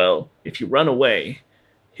 well, if you run away,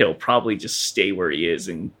 he'll probably just stay where he is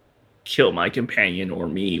and kill my companion or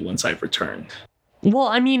me once I've returned. Well,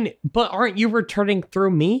 I mean, but aren't you returning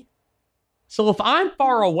through me? So if I'm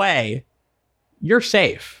far away, you're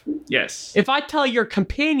safe. Yes. If I tell your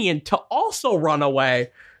companion to also run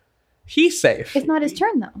away, he's safe. It's not his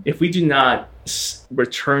turn though. If we do not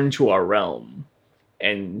return to our realm,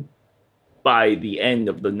 and by the end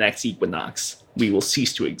of the next equinox, we will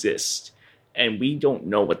cease to exist. And we don't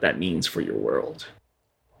know what that means for your world.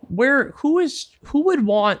 Who would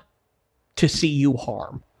want to see you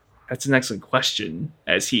harm? That's an excellent question.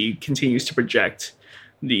 As he continues to project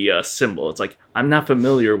the symbol, it's like, I'm not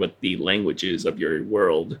familiar with the languages of your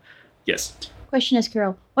world. Yes. Question is,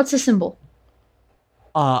 Carol, what's the symbol?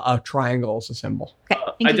 A triangle is a symbol. Okay,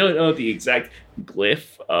 thank I you. don't know the exact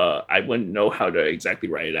glyph. I wouldn't know how to exactly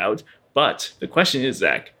write it out. But the question is,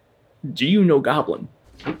 Zach, do you know Goblin?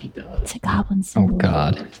 It's a goblin symbol.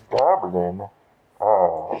 God. Goblin.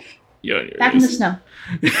 Oh. Yeah, Back in the snow.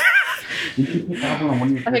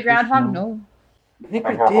 Okay, groundhog, no. I think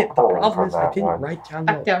I did. The problem is I didn't write down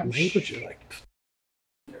Back down. That's a great.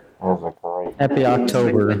 Happy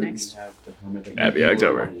October. Happy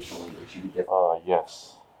October.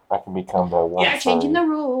 Yes. I can become the one. Yeah, changing the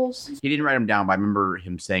rules. He didn't write them down, but I remember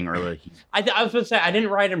him saying earlier I was going to say, I didn't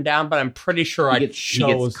write him down, but I'm pretty sure he I gets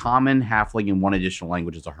chose. common, halfling, and one additional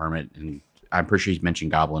language as a hermit, and I'm pretty sure he's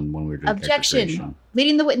mentioned goblin when we were doing character Objection. creation.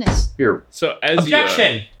 Leading the witness. Here, So as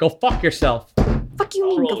Objection! Go fuck yourself. Fuck you you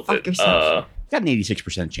mean, roll go with fuck it. yourself. got an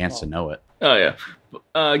 86% chance to know it. Oh yeah,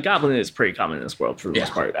 Goblin is pretty common in this world for the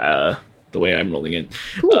most part. The way I'm rolling it.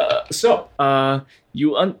 Cool.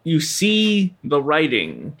 You see the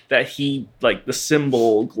writing that he, like the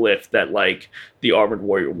symbol glyph that like the armored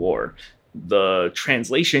warrior wore. The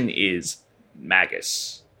translation is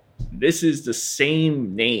Magus. This is the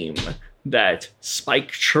same name that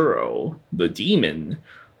Spike Churro, the demon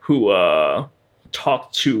who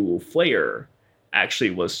talked to Flair,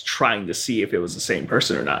 actually was trying to see if it was the same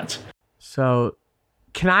person or not. So,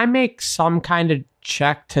 can I make some kind of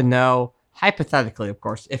check to know, hypothetically, of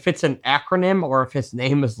course, if it's an acronym or if his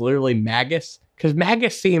name is literally Magus? Because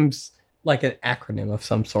Magus seems like an acronym of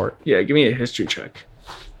some sort. Yeah, give me a history check.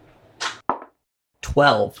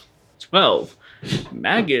 12. 12.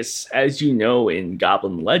 Magus, as you know in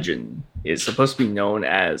Goblin legend, is supposed to be known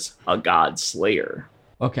as a god slayer.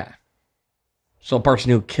 Okay. So a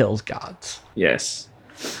person who kills gods. Yes.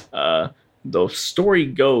 The story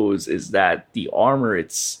goes is that the armor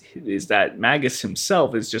is that Magus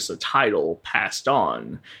himself is just a title passed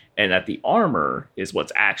on, and that the armor is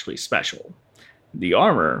what's actually special. The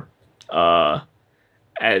armor,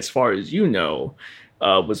 as far as you know,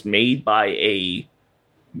 was made by a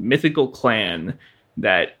mythical clan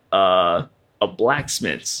that of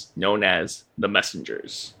blacksmiths known as the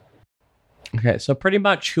Messengers. Okay, so pretty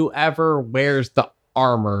much whoever wears the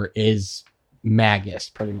armor is Magus,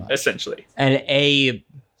 pretty much. Essentially. And a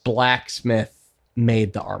blacksmith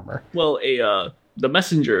made the armor. Well, the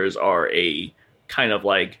Messengers are a kind of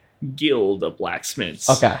like guild of blacksmiths.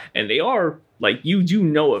 Okay. And they are, like, you do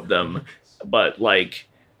know of them, but, like,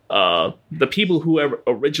 the people who ever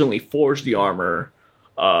originally forged the armor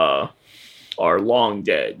are long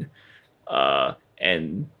dead.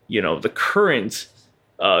 And, you know, the current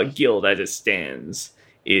guild as it stands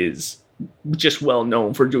is just well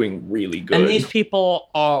known for doing really good. And these people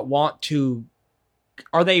are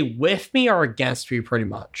they with me or against me, pretty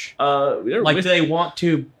much? Like, do they want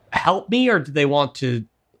to help me, or do they want to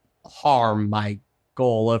harm my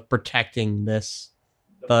goal of protecting the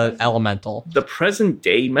elemental? the present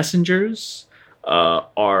day Messengers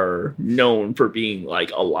are known for being,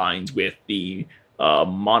 like, aligned with the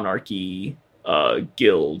monarchy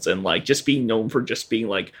guilds, and, like, just being known for just being,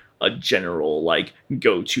 like, a general, like,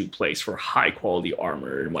 go-to place for high quality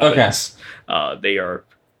armor and weapons. They are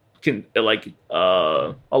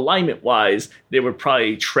alignment wise, they would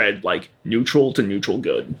probably tread, like, neutral to neutral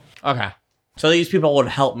good. Okay. So these people would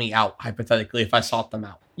help me out, hypothetically, if I sought them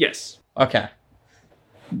out. Yes. Okay.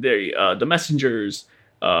 The Messengers,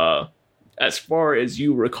 as far as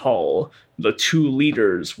you recall, the two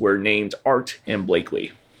leaders were named Art and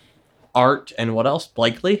Blakely. Art and what else?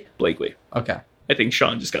 Blakely? Blakely. Okay. I think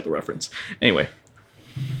Sean just got the reference. Anyway,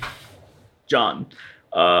 John,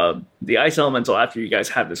 the ice elemental, after you guys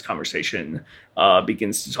have this conversation,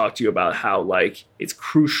 begins to talk to you about how, like, it's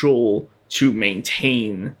crucial to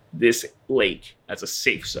maintain this lake as a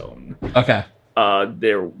safe zone. Okay.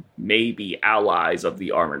 There may be allies of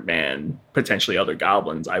the armored man, potentially other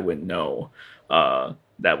goblins, I wouldn't know,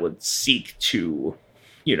 that would seek to,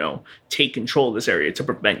 you know, take control of this area to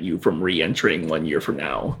prevent you from re-entering 1 year from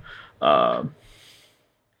now.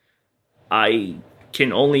 I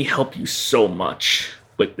can only help you so much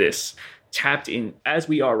with this. Tapped in, as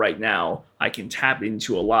we are right now, I can tap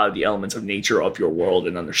into a lot of the elements of nature of your world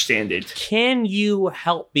and understand it. Can you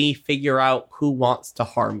help me figure out who wants to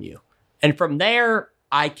harm you? And from there,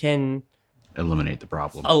 I can Eliminate the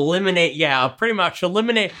problem. eliminate. Pretty much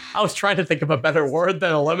eliminate. I was trying to think of a better word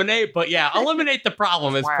than eliminate, but yeah, eliminate the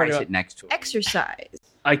problem is Why pretty I much. sit next to it. Exercise.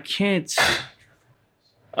 I can't.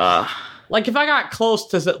 Like, if I got close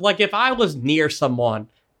to, like, if I was near someone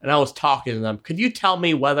and I was talking to them, could you tell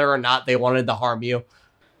me whether or not they wanted to harm you?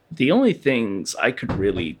 The only things I could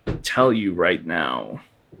really tell you right now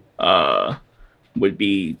would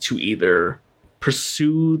be to either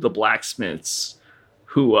pursue the blacksmiths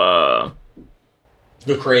who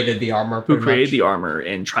created the armor? who created the armor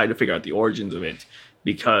and try to figure out the origins of it.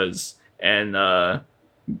 Because, and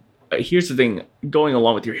here's the thing, going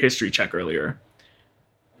along with your history check earlier,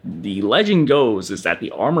 the legend goes is that the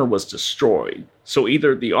armor was destroyed. So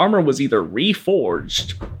either the armor was either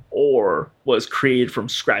reforged or was created from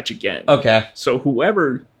scratch again. Okay. So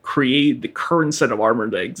whoever created the current set of armor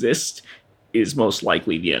that exists is most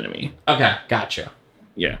likely the enemy. Okay. Gotcha.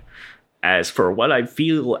 Yeah. As for what I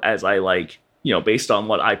feel as I, like, you know, based on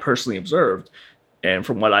what I personally observed and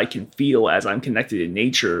from what I can feel as I'm connected in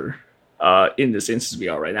nature, in this instance we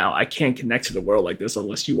are right now, I can't connect to the world like this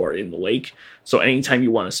unless you are in the lake. So anytime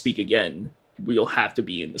you want to speak again, we'll have to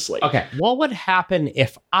be in this lake. Okay. What would happen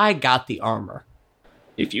if I got the armor?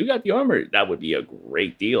 If you got the armor, that would be a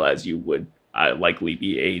great deal, as you would likely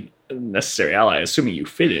be a necessary ally, assuming you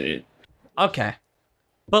fit in it. Okay.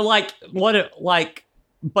 But, like,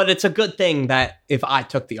 but it's a good thing that if I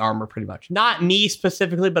took the armor, pretty much. Not me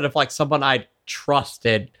specifically, but if, like, someone I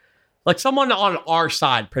trusted, like someone on our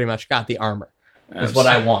side pretty much got the armor, is what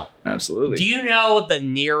I want. Absolutely. Do you know the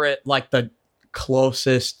nearest, like, the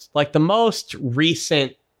closest, like, the most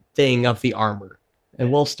recent thing of the armor?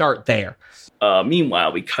 And we'll start there.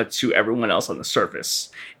 Meanwhile, we cut to everyone else on the surface,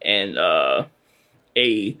 and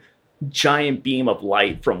a giant beam of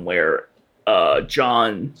light from where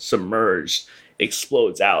John submerged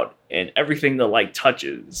explodes out, and everything the light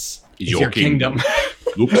touches Is your kingdom.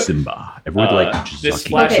 Look, Simba. Everyone like this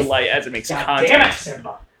flash of light as it makes contact.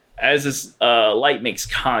 As this light makes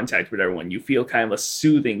contact with everyone, you feel kind of a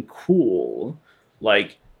soothing, cool,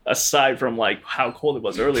 like aside from like how cold it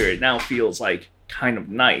was earlier, it now feels like kind of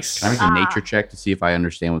nice. Can I make a nature check to see if I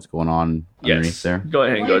understand what's going on underneath there? Go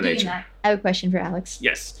ahead and While go you're doing nature. that, I have a question for Alex.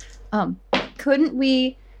 Yes. Couldn't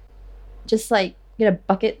we just like get a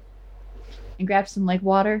bucket and grab some like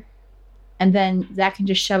water, and then Zach can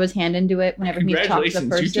just shove his hand into it whenever he talks to the Congratulations,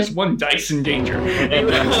 person? you just won dice in danger.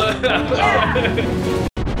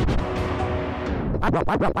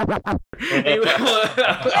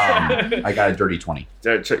 I got a dirty 20.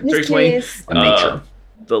 Just Dirty 20. curious. A nature.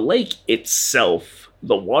 The lake itself,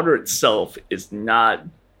 the water itself, is not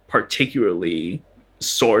particularly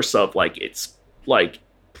source of like its like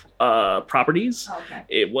properties. Oh,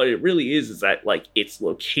 okay. What it really is that like its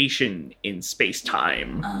location in space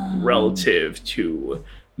time relative to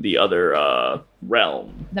the other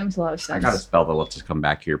realm. That makes a lot of I sense. got a spell that lets us come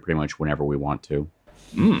back here pretty much whenever we want to.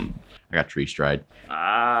 Mm. I got tree stride.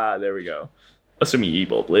 Ah, there we go. Assuming you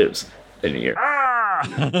both lives in here.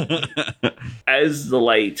 As the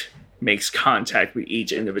light makes contact with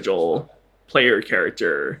each individual player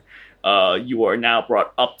character, you are now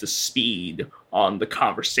brought up to speed on the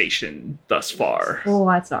conversation thus far. Oh,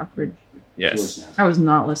 that's awkward. Yes. I was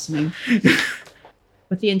not listening.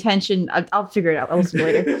 With the intention, I'll figure it out. I'll listen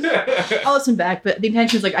later. I'll listen back, but the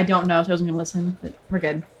intention is like, I don't know if I wasn't going to listen, but we're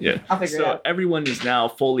good. Yeah. I'll figure it So out. everyone is now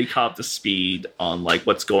fully caught up to speed on like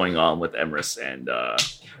what's going on with Emrys and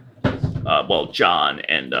John.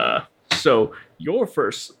 And so your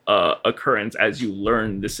first occurrence as you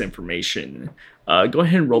learn this information, go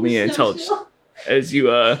ahead and roll me an intelligence. As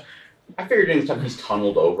you I figured anytime he's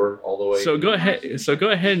tunneled over all the way. So go ahead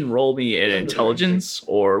and roll me an intelligence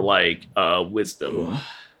or like wisdom,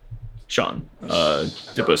 Sean,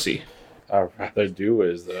 Debussy. I'd rather do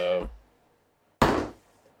is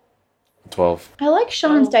 12. I like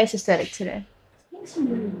Sean's dice aesthetic today.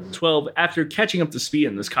 12. After catching up to speed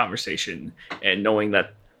in this conversation and knowing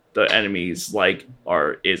that the enemies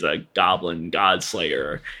is a goblin god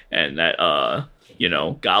slayer and that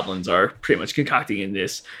goblins are pretty much concocting in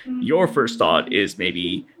this, your first thought is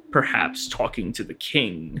maybe perhaps talking to the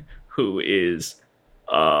king, who is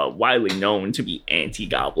widely known to be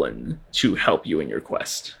anti-goblin, to help you in your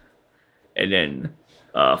quest. And then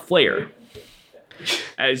Flair,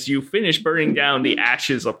 as you finish burning down the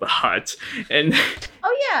ashes of the hut, and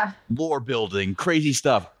Oh, yeah. lore building, crazy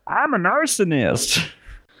stuff. I'm an arsonist.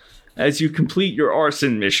 as you complete your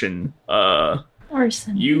arson mission,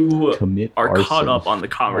 Arson. you Commit are arson. caught up on the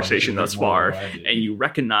conversation thus far, and you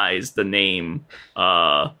recognize the name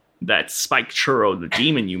that Spike Churro, the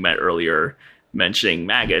demon you met earlier, mentioning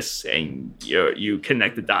Magus, and you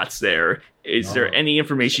connect the dots there. Is there any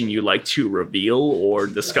information you'd like to reveal or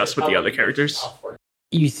discuss with the other characters?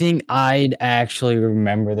 You think I'd actually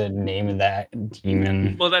remember the name of that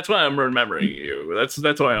demon? Well, that's why I'm remembering you.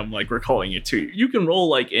 That's why I'm like recalling it to you. You can roll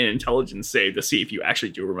like an intelligence save to see if you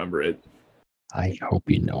actually do remember it. I hope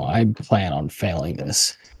you know. I plan on failing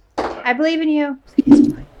this. I believe in you.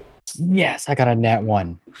 Yes, I got a nat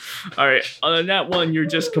 1. All right, on that one, you're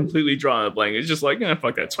just completely drawing a blank. It's just like,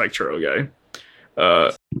 fuck that Spike Churro guy.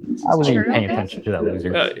 I wasn't even Churro paying guy? attention to that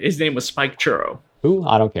loser. His name was Spike Churro. Who?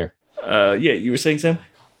 I don't care. Yeah, you were saying, Sam?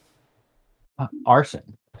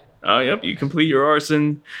 Arson. Oh, yep. You complete your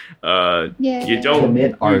arson. Yeah. You don't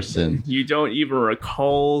Commit arson. You don't even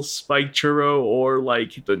recall Spike Churro or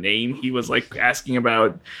like the name he was like asking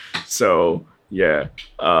about. So yeah,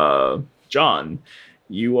 John,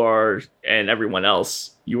 you are, and everyone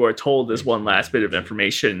else, you are told this one last bit of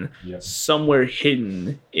information. Yep. Somewhere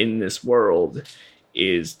hidden in this world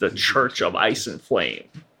is the Church of Ice and Flame.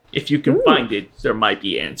 If you can find it, there might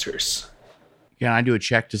be answers. Can I do a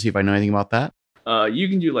check to see if I know anything about that? You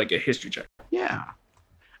can do like a history check. Yeah.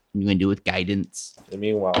 I'm going to do with guidance. And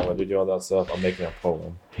meanwhile, when they're doing all that stuff, I'm making a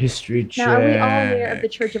poem. History check. Now, are we all aware of the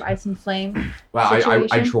Church of Ice and Flame? Well, I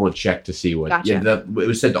situation? trolled a check to see what. Gotcha. Yeah, it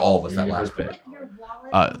was said to all of us that last bit.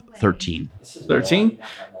 13. 13?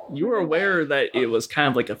 You were aware that it was kind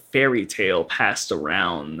of like a fairy tale passed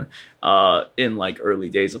around in like early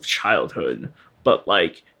days of childhood, but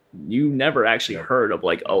like you never actually heard of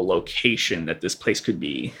like a location that this place could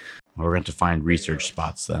be. We're going to find research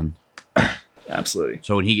spots then. Absolutely.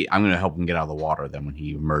 So when I'm going to help him get out of the water then when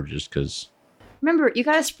he emerges because. Remember, you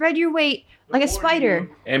gotta spread your weight like a spider.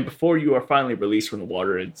 And before you are finally released from the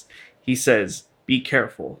water, he says, "Be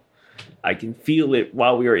careful. I can feel it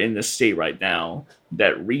while we are in this state right now,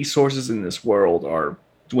 that resources in this world are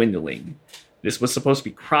dwindling. This was supposed to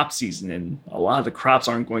be crop season, and a lot of the crops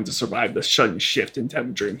aren't going to survive the sudden shift in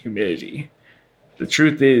temperature and humidity. The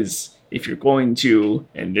truth is, if you're going to,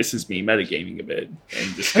 and this is me metagaming a bit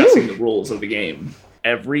and discussing the rules of the game,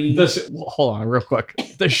 Hold on, real quick.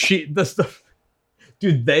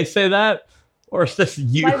 do they say that? Or is this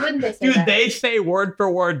you? Why wouldn't they say Do that? they say word for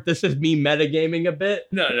word, this is me metagaming a bit?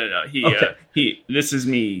 No. Okay. This is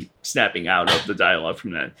me snapping out of the dialogue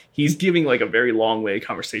from that. He's giving like a very long way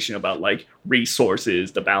conversation about like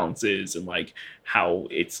resources, the balances, and like how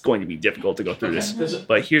it's going to be difficult to go through this.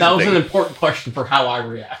 But here's That the was thing. an important question for how I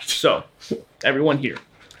react. So, everyone here,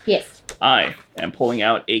 Yes. I am pulling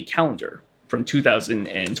out a calendar from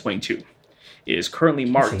 2022. It is currently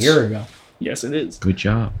marked. It's a year ago. Yes, it is. Good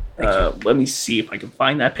job. Let me see if I can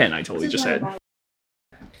find that pen I totally just had.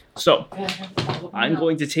 So, I'm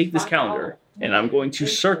going to take this calendar and I'm going to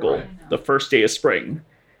circle the first day of spring.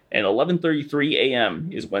 And 11:33 a.m.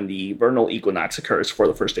 is when the vernal equinox occurs for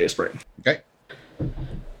the first day of spring. Okay.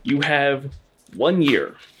 You have 1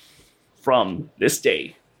 year from this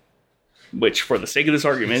day, which, for the sake of this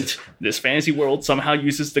argument, this fantasy world somehow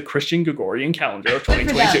uses the Christian Gregorian calendar of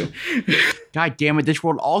 2022. God damn it, this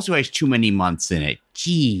world also has too many months in it.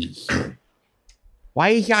 Gee. Why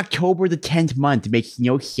is October the 10th month? It makes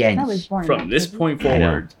no I was sense. born in From this October. point I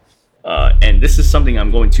know. forward, and this is something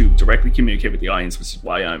I'm going to directly communicate with the audience, which is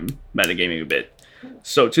why I'm metagaming a bit.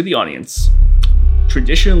 So, to the audience,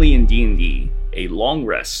 traditionally in D&D, a long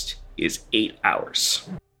rest is 8 hours.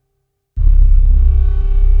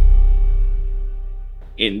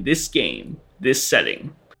 In this game, this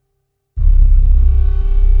setting,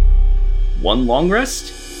 one long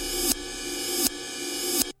rest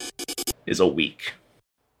is a week.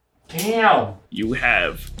 Damn. You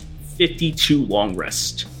have 52 long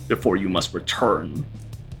rests before you must return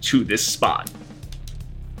to this spot.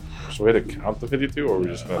 So we had to count the 52, or we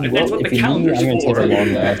just gonna? And that's what If the you need me, calendar's I'm gonna take for. a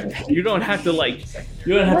long rest. You don't have to like.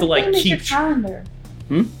 You don't have to like theme is your keep. calendar?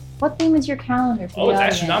 Hmm? What theme is your calendar for Oh, the it's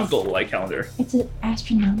audience? astronomical like calendar. It's an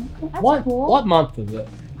astronomical. That's What cool. what month is it?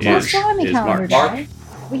 It's Is- astronomy is calendar, March. guys.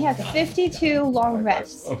 We have 52 long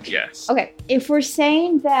rests. Yes. Okay, if we're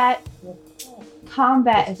saying that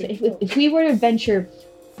combat, if we were to venture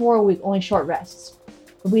 4 week only short rests,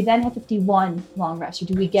 would we then have 51 long rests, or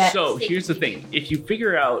do we get? So here's the thing: if you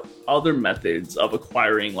figure out other methods of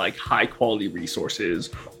acquiring like high quality resources,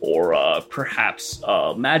 or perhaps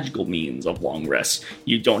magical means of long rests,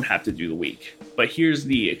 you don't have to do the week. But here's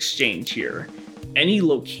the exchange here: any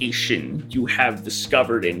location you have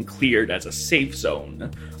discovered and cleared as a safe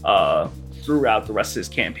zone throughout the rest of this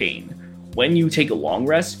campaign, when you take a long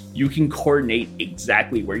rest, you can coordinate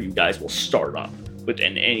exactly where you guys will start up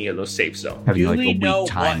within any of those safe zones. Having Do like we a know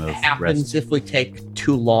week time what of happens rest. if we take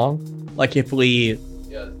too long? Like if we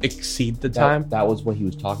exceed the time? That was what he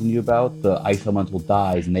was talking to you about. The ice elemental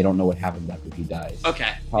dies, and they don't know what happens after he dies.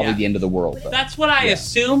 Okay. Probably yeah. the end of the world. Though. That's what I Yeah.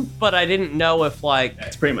 assumed, but I didn't know if like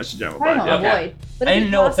That's pretty much the general Probably vibe. not Yeah. avoid. But I it'd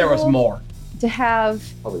didn't be know if there was possible more. to have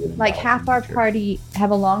Probably gonna like die half in our the future. party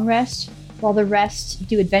have a long rest, while the rest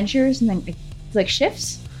do adventures and then like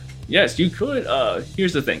shifts. Yes, you could.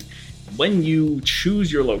 Here's the thing: when you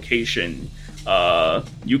choose your location,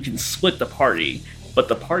 you can split the party, but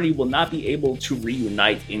the party will not be able to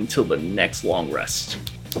reunite until the next long rest.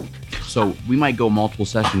 So we might go multiple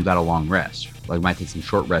sessions without a long rest. Like, we might take some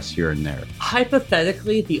short rests here and there.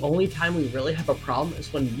 Hypothetically, the only time we really have a problem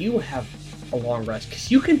is when you have a long rest, because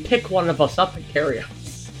you can pick one of us up and carry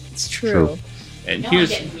us. It's True. And No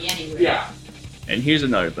here's one's getting me anywhere. Yeah. and here's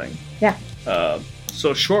another thing. Yeah.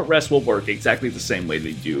 So short rests will work exactly the same way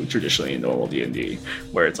they do traditionally in normal D&D,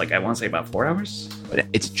 where it's like I want to say about 4 hours. But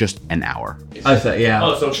it's just an hour. I said, yeah.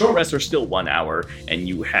 Oh, so short rests are still 1 hour, and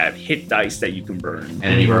you have hit dice that you can burn. And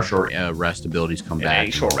any of our short rest abilities come And back.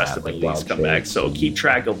 any short we'll rest have, like, abilities wild come back. shapes So and- keep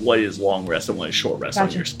track of what is long rest and what is short rest on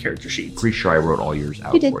Gotcha. your character sheets. Pretty sure I wrote all yours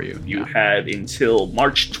out You did. for you. You have until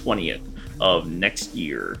March 20th of next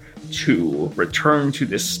year to return to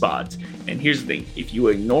this spot. And here's the thing: if you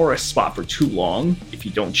ignore a spot for too long, if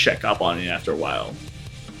you don't check up on it after a while,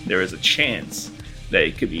 there is a chance that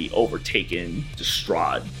it could be overtaken,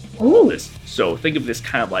 distraught, all Ooh. this. So think of this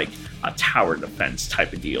kind of like a tower defense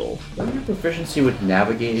type of deal. What's your proficiency with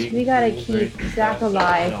navigating? We gotta keep Zach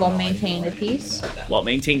alive while maintaining the peace. While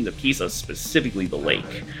maintaining the peace of specifically the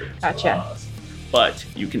lake. Gotcha. But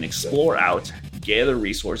you can explore out, gather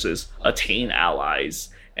resources, attain allies,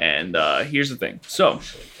 and here's the thing. So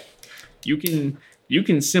you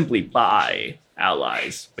can simply buy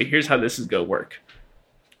allies, but here's how this is gonna work.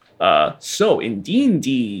 So in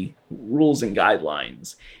D&D rules and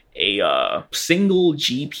guidelines, a single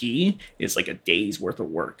GP is like a day's worth of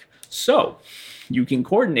work. So you can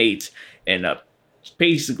coordinate and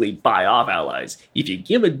basically buy off allies. If you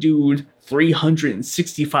give a dude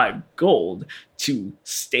 365 gold to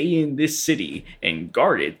stay in this city and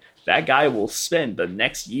guard it, that guy will spend the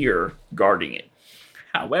next year guarding it.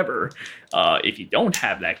 However, if you don't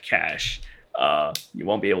have that cash, you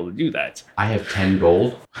won't be able to do that. I have 10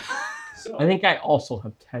 gold. I think I also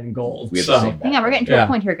have 10 gold. We have so- the same Hang on, we're getting to Yeah. a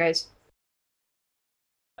point here, guys.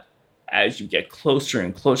 As you get closer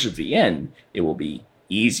and closer to the end, it will be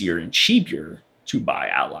easier and cheaper to buy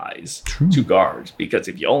allies to guard. Because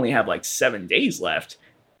if you only have like 7 days left,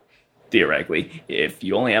 theoretically, if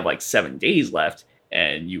you only have like 7 days left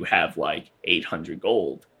and you have like 800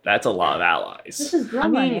 gold, that's a lot of This allies. is girl I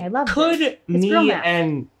money. mean, I love could this. It's girl me math.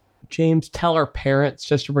 and James tell our parents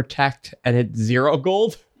just to protect and it's 0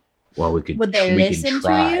 gold? Well, we could. Would they we can listen to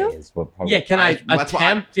try, you? is what probably- Yeah, can I Well, that's what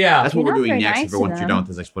I- attempt? Yeah. That's what You're we're not doing very next. nice But once to you're done them. with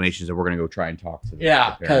his explanations, then we're going to go try and talk to the Yeah, the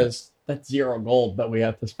parents. because that's 0 gold that we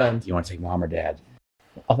have to spend. You want to take mom or dad?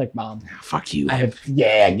 I'll take mom. Fuck you. I have,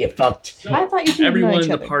 yeah, get fucked. I thought you two would know Everyone each in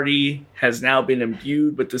the other. party has now been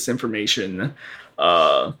imbued with this information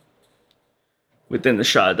within the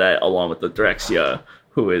shot that, along with the Drexia,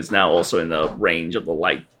 who is now also in the range of the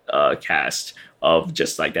light cast of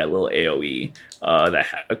just like that little AoE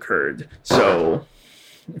that occurred. So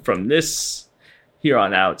from this here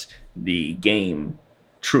on out, the game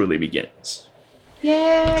truly begins.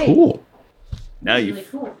 Yay! Cool. Now This is you really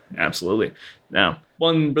cool. absolutely. Now,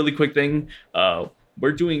 one really quick thing.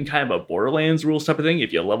 We're doing kind of a Borderlands rules type of thing.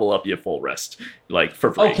 If you level up, you have full rest, like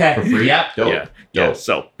for free. Okay. For free? Yep. Dope. Yeah. Dope.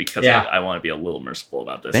 So because Yeah. I want to be a little merciful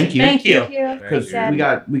about this. Thank you. Thank you. Because Sad.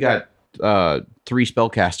 we got 3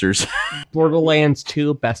 spellcasters. Borderlands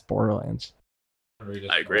 2, best Borderlands.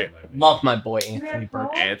 I agree. Love my boy Anthony Birch.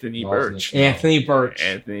 Anthony Awesome. Birch. Anthony Birch.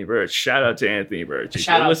 Anthony Birch. Shout out to Anthony Birch. If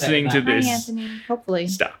Shout you're out to listening to him. Hi, this, Anthony. Hopefully.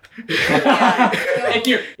 stop.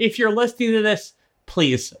 if you're listening to this,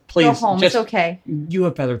 please Go home. just It's okay. you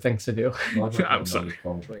have better things to do. I'm sorry.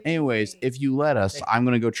 Anyways, if you let us, I'm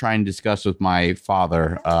going to go try and discuss with my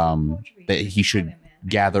father that he should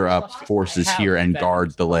gather up forces here and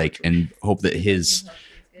guard the lake and hope that his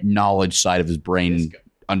knowledge side of his brain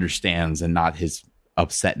understands and not his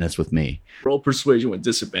upsetness with me. Roll persuasion with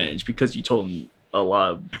disadvantage because you told him a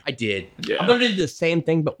lot of. I did. I'm Yeah. gonna do the same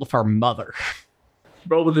thing, but with our mother.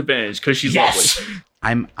 Roll with advantage because she's Yes. lovely.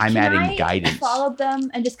 I'm Can adding I guidance. follow them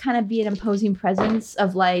and just kind of be an imposing presence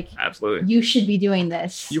of like, Absolutely. you should be doing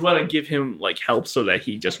this. You want to give him like help so that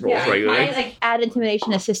he just rolls Yeah. regularly. Can I like add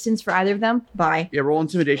intimidation assistance for either of them? Bye. Yeah, roll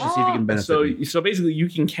intimidation, see if you can benefit. So, me. so basically, you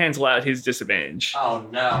can cancel out his disadvantage. Oh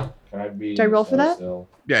no. Do I roll for that?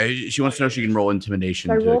 Yeah, she wants to know if she can roll intimidation.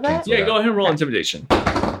 Should I to roll that? cancel Yeah, go ahead and roll Okay. intimidation.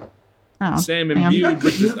 Oh. Sam hang on. imbued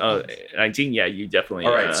with this, 19. Yeah, you definitely.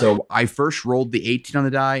 All right, so I first rolled the 18 on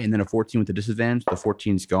the die and then a 14 with the disadvantage. The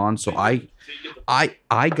 14's gone, so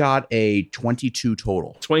I got a 22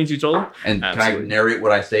 total. 22 total. And Absolutely. can I narrate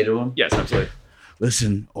what I say to him? Yes, absolutely.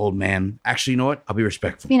 Listen, old man. Actually, you know what? I'll be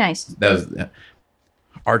respectful. Be nice. That was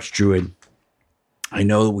Archdruid. I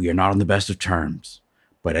know we are not on the best of terms,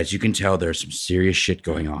 but as you can tell, there's some serious shit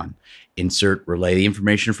going on. Insert relay the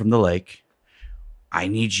information from the lake. I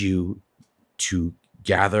need you to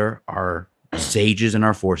gather our sages and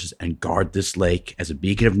our forces and guard this lake as a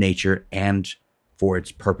beacon of nature and for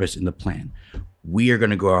its purpose in the plan. We are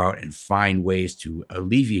going to go out and find ways to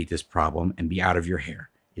alleviate this problem and be out of your hair.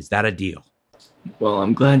 Is that a deal? Well,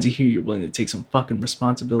 I'm glad to hear you're willing to take some fucking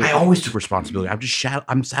responsibility. I always took responsibility.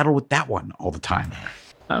 I'm saddled with that one all the time.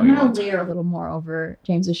 I'm gonna layer a little more over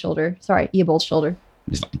James's shoulder. Sorry, Eobold's shoulder.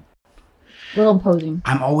 A little imposing.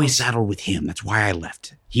 I'm always saddled with him. That's why I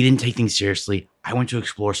left. He didn't take things seriously. I went to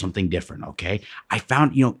explore something different, okay? I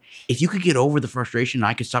found, if you could get over the frustration and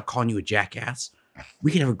I could stop calling you a jackass,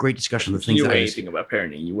 we could have a great discussion of the If things you that knew I anything about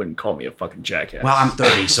parenting, you wouldn't call me a fucking jackass. Well, I'm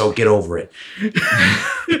 30, so get over it.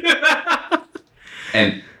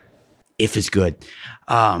 And if it's good,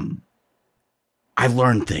 I've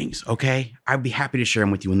learned things, okay? I'd be happy to share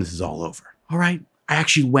them with you when this is all over, all right? I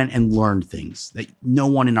actually went and learned things that no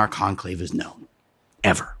one in our conclave has known,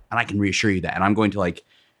 ever. And I can reassure you that. And I'm going to,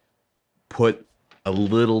 put a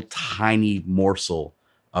little tiny morsel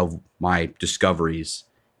of my discoveries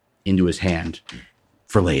into his hand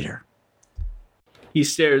for later. He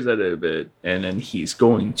stares at it a bit, and then he's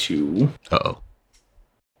going to Uh-oh.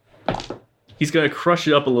 he's going to crush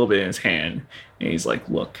it up a little bit in his hand, and he's like,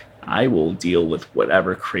 "Look, I will deal with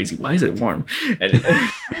whatever crazy. Why is it warm?" And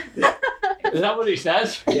Is that what he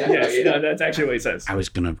says? no, that's actually what he says. I was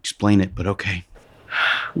going to explain it, but okay.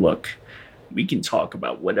 Look, we can talk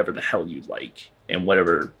about whatever the hell you like and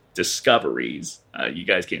whatever discoveries. You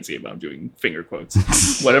guys can't see it, but I'm doing finger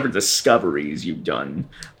quotes. Whatever discoveries you've done,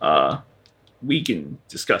 we can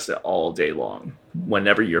discuss it all day long.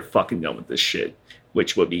 Whenever you're fucking done with this shit,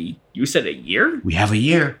 which would be, you said a year? We have a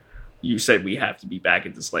year. You said we have to be back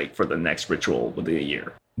at this lake for the next ritual within a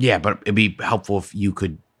year. Yeah, but it'd be helpful if you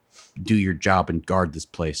could do your job and guard this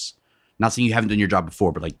place. Not saying you haven't done your job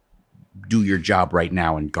before, but like, do your job right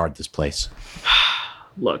now and guard this place.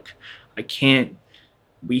 Look, I can't.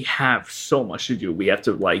 We have so much to do. We have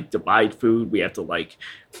to like divide food. We have to like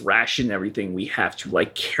ration everything. We have to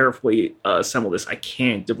like carefully assemble this. I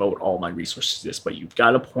can't devote all my resources to this, but you've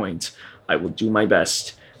got a point. I will do my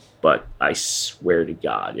best, but I swear to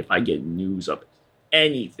God, if I get news of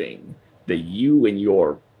anything that you and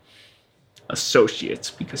your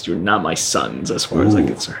associates, because you're not my sons as far as I'm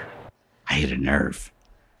concerned. I hit a nerve.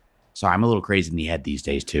 So I'm a little crazy in the head these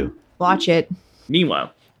days too. Watch it.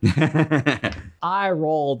 Meanwhile, I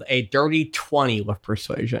rolled a dirty 20 with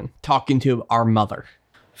persuasion, talking to our mother.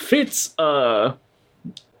 Fitz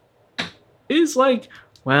is like,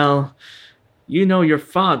 well, you know, your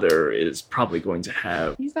father is probably going to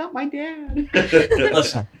have. He's not my dad.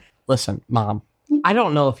 Listen, Mom. I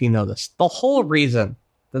don't know if you know this. The whole reason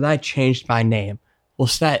that I changed my name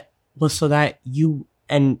was so that you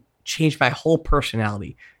and changed my whole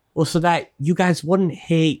personality was so that you guys wouldn't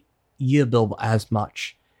hate Yibil as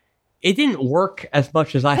much. It didn't work as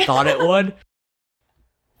much as I thought it would.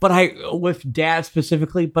 But with Dad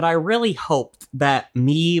specifically, but I really hoped that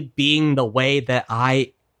me being the way that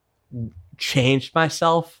I changed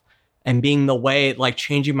myself and being the way, like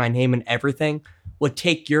changing my name and everything, would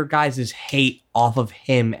take your guys' hate off of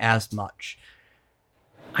him as much.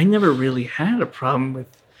 I never really had a problem with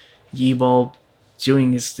Yibil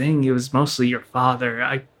doing his thing. It was mostly your father.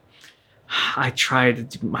 I tried to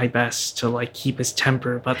do my best to like keep his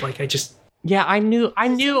temper, but like Yeah, I knew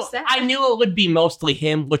it would be mostly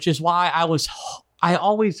him, which is why I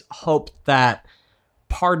always hoped that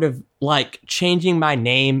part of like changing my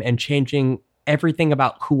name and changing everything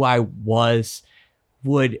about who I was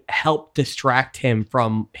would help distract him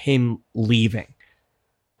from him leaving.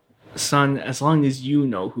 Son, as long as you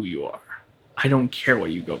know who you are, I don't care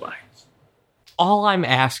what you go by. All I'm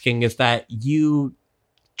asking is that you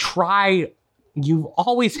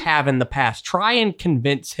always have in the past, try and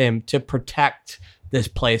convince him to protect this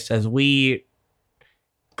place as we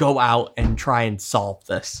go out and try and solve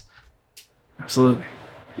this. Absolutely.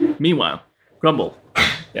 Meanwhile, Grumble,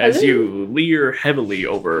 as you leer heavily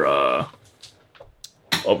over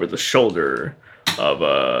the shoulder of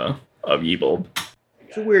Yibil.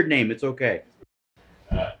 It's a weird name. It's okay.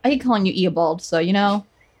 I keep calling you Eobald, so you know.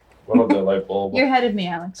 What of the light bulb? You're ahead of me,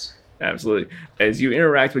 Alex. Absolutely. As you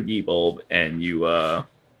interact with Yeebulb and you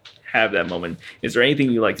have that moment, is there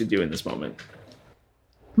anything you like to do in this moment?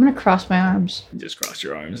 I'm going to cross my arms. Just cross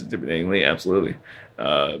your arms intimidatingly. Absolutely.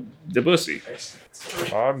 Debussy.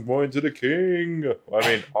 I'm going to the king.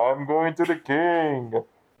 I'm going to the king.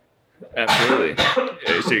 Absolutely.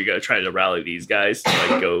 So you're going to try to rally these guys to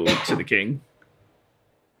like go to the king?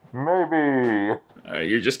 Maybe.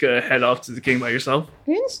 You're just going to head off to the king by yourself?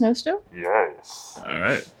 Are you in the snow still? Yes. All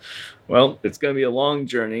right. Well, it's going to be a long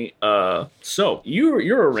journey. So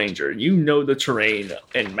you're a ranger. You know the terrain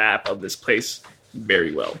and map of this place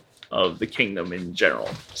very well, of the kingdom in general.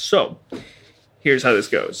 So here's how this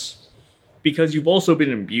goes. Because you've also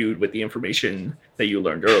been imbued with the information that you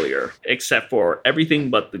learned earlier, except for everything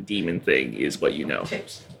but the demon thing is what you know.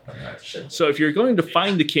 So if you're going to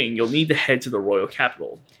find the king, you'll need to head to the royal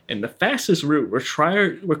capital. And the fastest route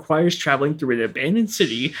requires traveling through an abandoned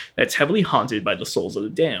city that's heavily haunted by the souls of the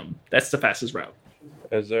damned. That's the fastest route.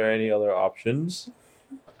 Is there any other options?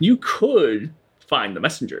 You could find the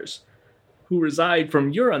messengers, who reside, from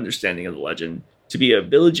your understanding of the legend, to be a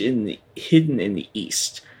village hidden in the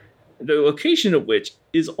east, the location of which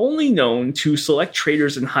is only known to select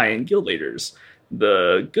traders and high-end guild leaders.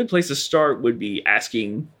 The good place to start would be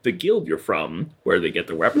asking the guild you're from where they get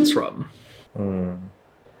their weapons from.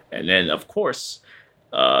 And then, of course,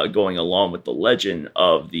 going along with the legend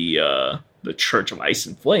of the Church of Ice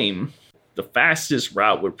and Flame, the fastest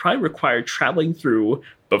route would probably require traveling through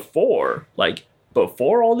before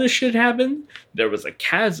all this shit happened. There was a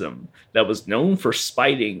chasm that was known for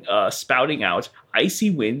spouting out icy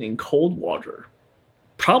wind and cold water.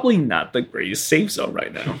 Probably not the greatest safe zone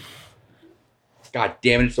right now. God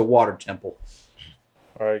damn it! It's a water temple.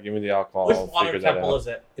 All right, give me the alcohol. Which I'll water figure that temple out. is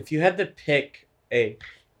it? If you had to pick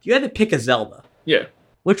a Zelda, Yeah.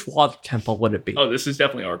 which water temple would it be? Oh, this is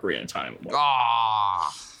definitely Ocarina of Time.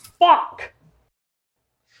 Fuck!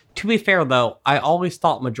 To be fair, though, I always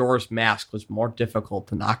thought Majora's Mask was more difficult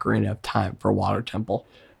than Ocarina of Time for Water Temple.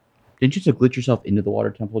 Didn't you just glitch yourself into the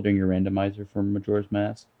water temple during your randomizer for Majora's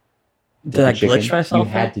Mask? Did I glitch myself?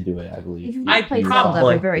 You had to do it, I believe. You've I not played probably-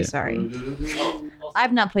 Zelda. We're very Yeah. sorry.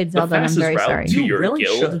 I've not played The Zelda, and I'm fastest very route sorry. to You your really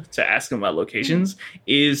guild should. to ask them about locations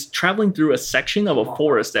is traveling through a section of a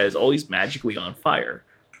forest that is always magically on fire.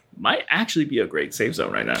 Might actually be a great save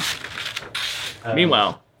zone right now.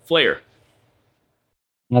 Meanwhile, Flair,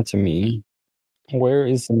 Not to me. Where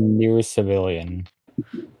is the nearest civilian?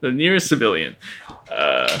 The nearest civilian.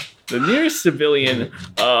 To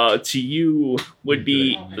you would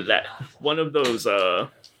be that one of those.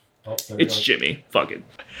 It's Jimmy. Fuck it.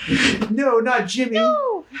 No, not Jimmy.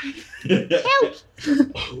 No! Help!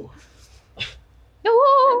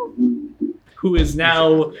 No! Who is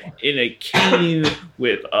now in a cane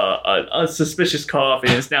with an unsuspicious cough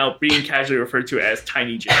and is now being casually referred to as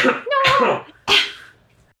Tiny Jimmy. No!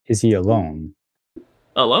 Is he alone?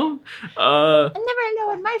 Alone? I'm never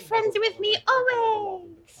alone. My friends are with me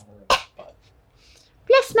always.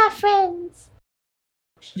 Bless my friends.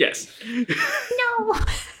 Yes. No.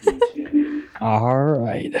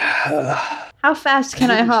 Alright. How fast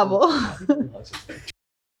can I hobble?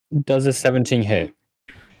 Does a 17 hit?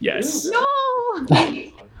 Yes. No.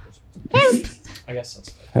 Help. I guess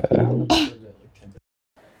that's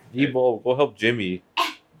Ebo, go help Jimmy.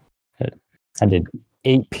 I did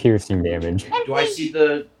 8 piercing damage. Do I see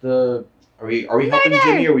the? Are we helping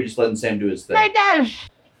Jimmy, or are we just letting Sam do his thing? Murder.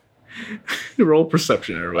 Roll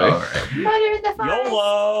perception, everybody. All right. Murder in the forest.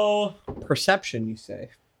 YOLO! Perception, you say?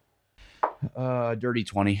 Dirty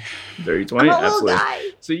 20. 30, 20, I'm a little absolutely. guy.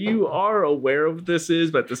 So you are aware of this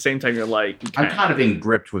but at the same time you're like, I'm kind of in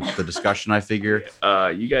gripped with the discussion. I figure.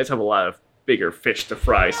 you guys have a lot of bigger fish to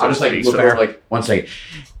fry. So I'll just to like speak, look so- at her like 1 second.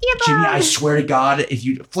 Yeah, Jimmy, I bye. swear to God, if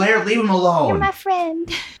you Flair, leave him You're alone. my friend.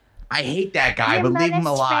 I hate that guy, You're but my leave him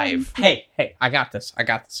best alive. friend. Hey, I got this.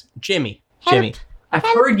 Jimmy, Help. I've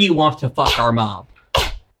heard you want to fuck our mom.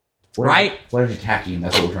 Right? Flair's attacking.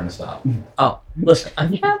 That's what we're trying to stop. Oh, listen.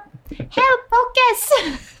 Help. Help. Focus.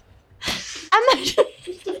 I'm not.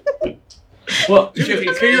 Well, Jimmy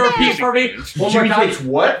can takes you eight repeat for me? piercing One more time.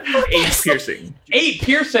 what? damage. 8 piercing. 8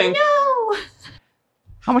 piercing. No.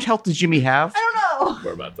 How much health does Jimmy have? I don't know.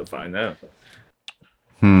 We're about to find out.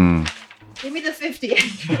 Give me the 50.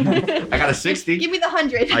 I got a 60. Give me the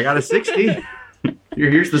 100. I got a 60.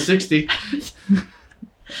 Here's the 60.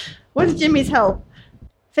 What's Jimmy's health?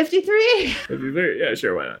 53. Yeah,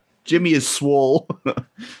 sure, why not? Jimmy is swole.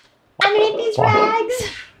 I need these rags.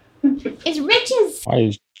 It's riches. Why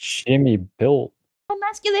is Jimmy built? My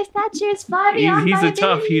muscular stature is far beyond He's my a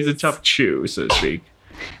tough abilities. chew, so to speak.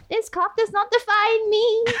 This cough does not define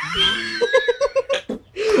me.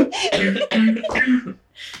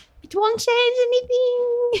 It won't change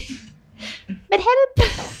anything. But help.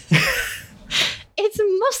 It's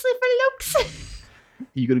mostly for looks.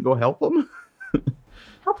 You gonna go help him?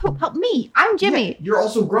 Help me. I'm Jimmy. You're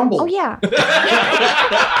also Grumble. Oh, yeah.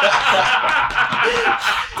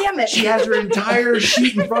 Damn it. She has her entire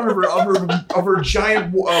sheet in front of her of her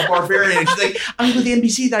giant barbarian. And she's like, I'm with the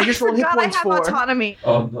NPC that I just rolled hit God, I points have for. autonomy.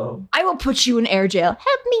 Oh no. I will put you in air jail.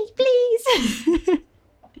 Help me, please.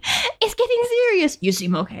 It's getting serious. You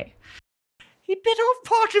seem okay. He bit off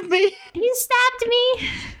part of me. He stabbed me.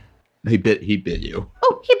 He bit you.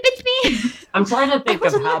 Oh, he bit me. I'm trying to think of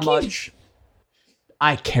wasn't how looking. much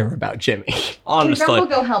I care about Jimmy. Can Honestly. Grumble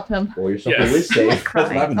go help him? Well, you're Yes. always safe. That's what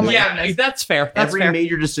crying. I've been Oh my doing. Yeah, that's fair. That's Every fair.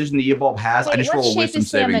 major decision the Evolve has, I Wait, just what roll a shape wisdom is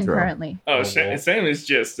Sam saving in throw. currently? Oh, Sam is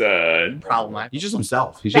just Problem. He's just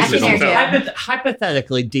himself. He's Back just in his own there, self. Jim.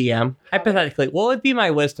 Hypothetically, DM. Hypothetically, what would be my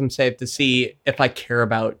wisdom save to see if I care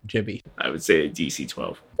about Jimmy? I would say a DC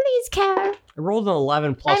 12. Please, care. I rolled an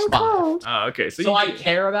 11 plus I'm 5. cold. Oh, okay. So, So you, I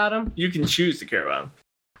care about him? you can choose to care about him.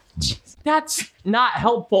 That's not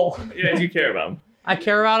helpful. Yeah, you care about him. I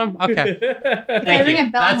care about him? Okay. I ring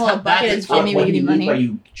a bell and hold a bucket as Jimmy What will give he me means by money.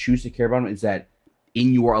 you choose to care about him is that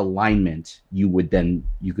in your alignment, you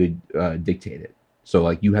could dictate it. So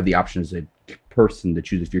like you have the option as a person to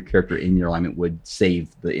choose if your character in your alignment would save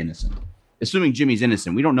the innocent. Assuming Jimmy's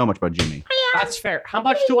innocent, we don't know much about Jimmy. That's fair. How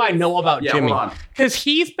much do I know about Jimmy? hold on. Because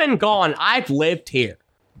he's been gone. I've lived here.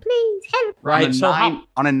 Please, help. Right? On a, So nine, how,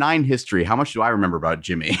 on a 9 history, how much do I remember about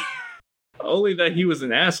Jimmy? Only that he was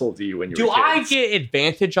an asshole to you when you do were I kids. get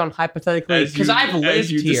advantage on hypothetically? As Because you- I've lived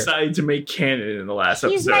as you here. decided to make canon in the last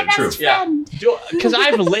He's my episode. best True. Yeah. friend. Because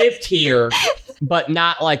I've lived here, but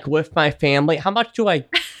not like with my family. How much do I?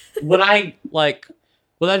 Would I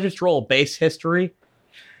just roll base history?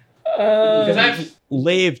 Because I've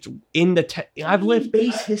lived in the. I've lived.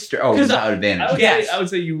 Base history. Oh, 'Cause without I advantage. would, Yes. say, I would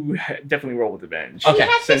say you definitely roll with advantage. Okay. He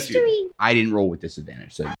has since you- history. I didn't roll with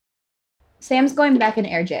disadvantage. So Sam's going back in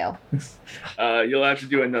air jail. You'll have to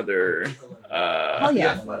do another. Hell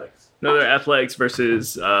yeah. Another athletics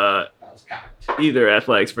versus either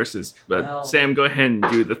athletics versus. But Well- Sam, go ahead and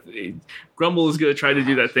do the. Grumble is going to try to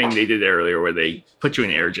do that thing they did earlier where they put you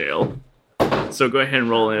in air jail. So go ahead and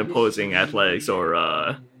roll in opposing athletics or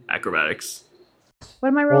acrobatics, What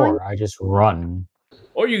am I rolling? Or I just run.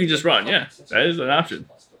 or you can just run. Yeah, that is an option.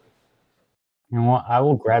 You know what? I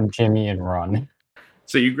will grab Jimmy and run.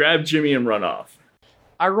 So you grab Jimmy and run off.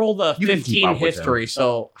 I rolled a You can keep 15 up with history,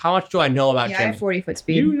 so how much do I know about Yeah, I Jimmy? have 40-foot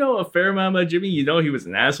speed. You know a fair amount about Jimmy. You know he was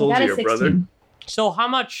an asshole That to is your 16. brother. So how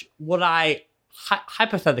much would I,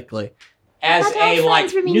 hypothetically, as Not all a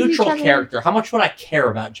friends remain with each neutral other. character, how much would I care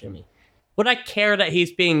about Jimmy? Would I care that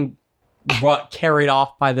he's being carried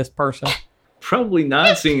off by this person? Probably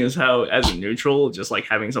not, seeing as how, as a neutral, just like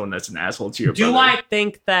having someone that's an asshole to your Do brother. I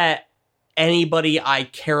think that anybody I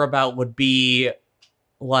care about would be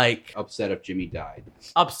like Upset if Jimmy died.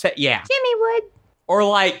 upset? Yeah, Jimmy would. or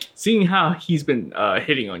like Seeing how he's been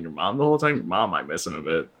hitting on your mom the whole time, your mom might miss him a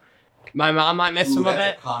bit. my mom might miss some of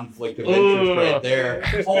it. conflict of Ooh. right there.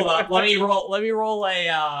 Hold up, let me roll a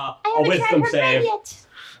I haven't wisdom tried her bread save. yet.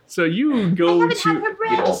 So you I go haven't had to. her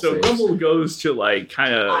bread. So Grumble goes to like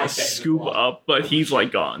kind I of say scoop good luck. up, but he's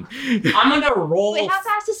like gone. I'm gonna roll. Wait, how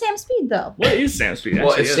fast is Sam's speed though? What is Sam's speed? Well,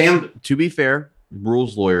 actually? if Sam, to be fair,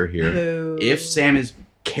 rules lawyer here. Boo. If Sam is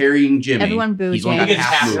carrying Jimmy, Everyone boo he's only got James. He gets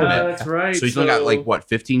half half movement. Yeah, that's right. So he's only got like what,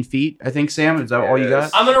 15 feet? I think, Sam. Is that all you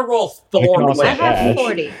got? I'm gonna roll I can thorn also I whip. have dash.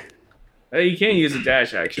 40. You can't use a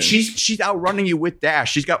dash action. She's outrunning you with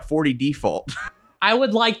dash. She's got 40 default. I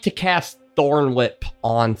would like to cast thorn whip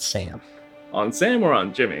on Sam. On Sam or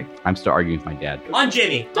on Jimmy? I'm still arguing with my dad. On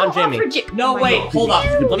Jimmy. Don't on Jimmy. offer No, oh my wait, God. hold up.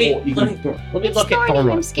 Ew. Let me It's look at thorny, thorn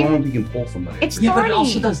I'm whip. scared. You can pull somebody. It's Yeah, but thorny. it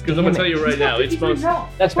also does Because I'm gonna tell damage. you right now, it's most.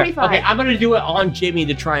 That's fair. 45. Okay, I'm gonna do it on Jimmy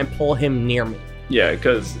to try and pull him near me. Yeah,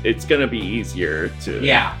 because it's gonna be easier to.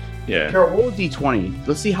 Yeah. Yeah. Carol, roll a d20.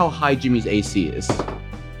 Let's see how high Jimmy's AC is.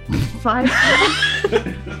 5.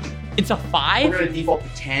 It's a 5? gonna default to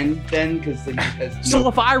 10 then, because So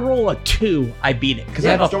if I roll a 2, I beat it. Because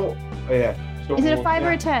I have a. Is it a 5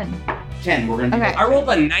 or a 10? 10? We're gonna. Okay. I rolled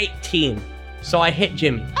a 19, so I hit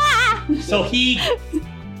Jimmy. Ah! So he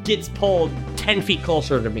gets pulled 10 feet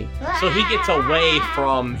closer to me. So he gets away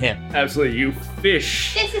from him. Absolutely. You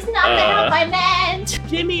fish. This is not the help I meant.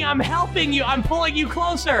 Jimmy, I'm helping you. I'm pulling you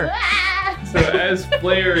closer. Ah! So as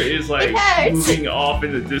Flair is like It hurts. moving off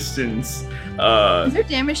in the distance, Is there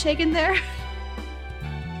damage taken there?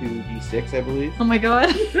 2d6, I believe. Oh my god.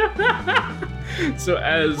 so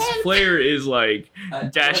as Flair is like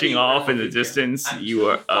dashing off in the distance,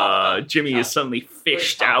 you are Jimmy is suddenly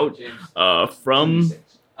fished out from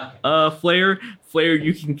Flair. Flair,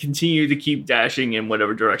 you can continue to keep dashing in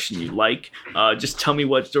whatever direction you like. Just tell me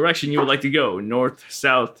what direction you would like to go. North,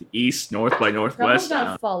 south, east, north by Someone's northwest.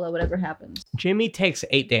 gonna follow whatever happens. Jimmy takes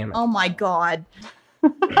 8 damage. Oh my god.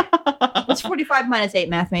 What's 45 minus 8,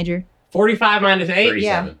 math major? 45 minus 8?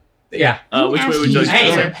 Yeah. Yeah. Which way would you like to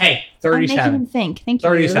Hey, go? hey, I'm making 37. him think. Thank you.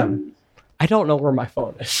 37. I don't know where my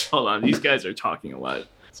phone is. Hold on, these guys are talking a lot.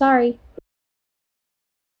 Sorry.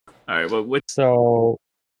 All right, well, what? So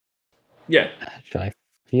Yeah, actually, I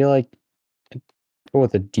feel like I'd go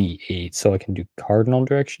with a D8 so I can do cardinal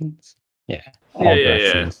directions. Yeah. All Yeah.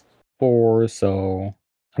 directions. 4, so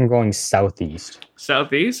I'm going southeast.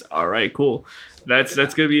 southeast. All right, cool. That's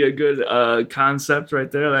gonna be a good concept right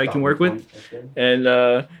there that I can work with.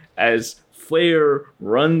 And as Flair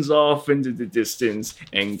runs off into the distance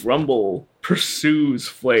and Grumble pursues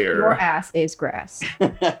Your Flair, ass is grass.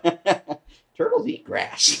 Turtles eat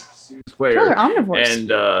grass. Turtles are omnivores.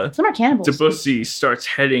 and Some are cannibals. Debussy starts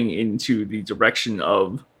heading into the direction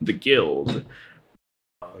of the guild.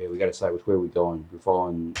 Okay, we gotta decide which way we're going. We're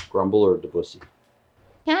following Grumble or Debussy.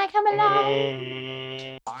 Can I come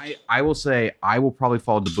along? I will say I will probably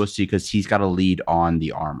follow Debussy because he's got a lead on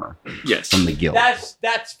the armor Yes. from the guild.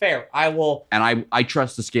 That's fair. I will And I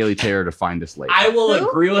trust the Scaly Terror to find us later. I will Who?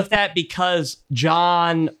 agree with that because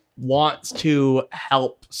John wants to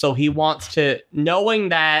help. So he wants to, knowing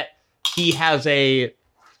that he has a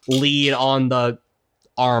lead on the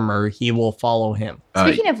armor, he will follow him.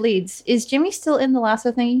 Speaking of leads, is Jimmy still in the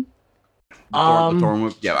lasso thingy? The Thorn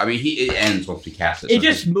Whip. Yeah, I mean it ends once we cast it. It so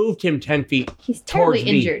just moved him 10 feet. He's terribly Towards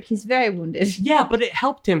me. injured. He's very wounded. Yeah, but it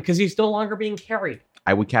helped him because he's no longer being carried.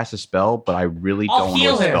 I would cast a spell, but I really I'll don't want to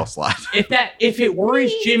heal waste a him. spell slot. If it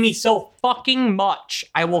worries Jimmy so fucking much,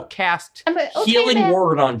 I will cast I'm like, okay, healing then.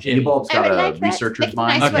 word on Jimmy. Evolved's I got would a like that. researcher's Make a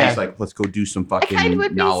mind. nice so he's way. like, let's go do some kind fucking would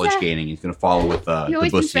be knowledge sad. gaining. He's gonna follow with You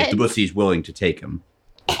always Debussy. been If Debussy's willing to take him.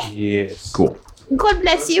 Yes. Cool. God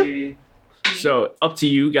bless you. So up to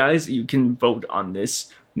you guys. You can vote on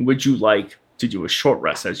this. Would you like to do a short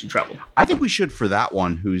rest as you travel? I think we should for that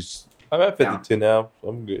one who's I'm at 52 now.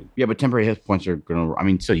 I'm good. yeah, but temporary hit points are gonna I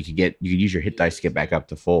mean, so you could use your hit dice to get back up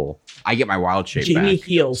to full. I get my wild shape Jimmy back.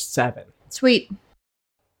 heals 7. Sweet.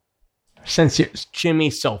 Since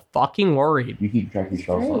Jimmy's so fucking worried. You keep track of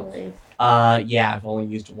yourself. Yeah, I've only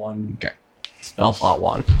used 1. Okay. spell slot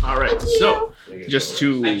 1. All right, so just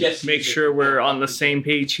to make sure we're on the same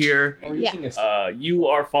page here, you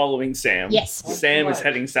are following Sam. Yes. Sam is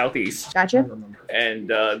heading southeast, Gotcha.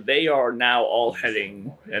 and they are now all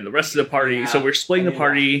heading, and the rest of the party. So we're splitting the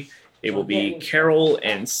party. It will be Carol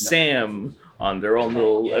and Sam on their own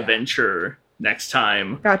little adventure next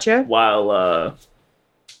time, Gotcha. while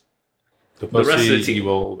The rest of the Pussy, team.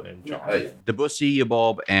 Evil, and John. The Bussy,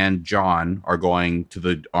 Yabulb, and John are going to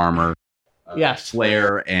the armor. Yes.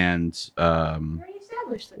 Flair and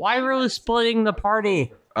Why are we splitting the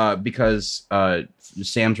party? because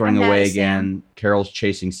Sam's running I'm mad away at Sam. again. Carol's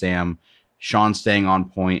chasing Sam. Sean's staying on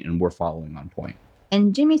point, and we're following on point.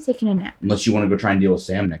 And Jimmy's taking a nap. Unless you want to go try and deal with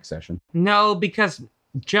Sam next session. No, because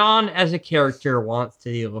John, as a character, wants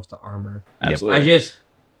to deal with the armor. Absolutely.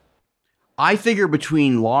 I figure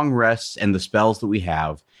between long rests and the spells that we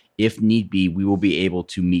have, if need be, we will be able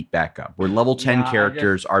to meet back up. We're level 10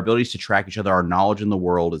 characters. Our abilities to track each other, our knowledge in the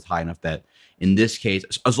world is high enough that in this case,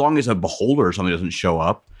 as long as a beholder or something doesn't show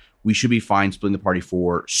up, we should be fine splitting the party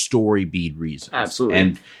for story bead reasons. Absolutely.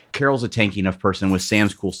 And Carol's a tanky enough person with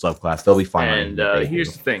Sam's cool subclass. They'll be fine. And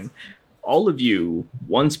here's the thing. All of you,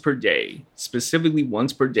 once per day, specifically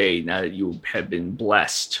once per day, now that you have been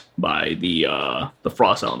blessed by the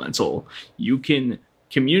Frost Elemental, you can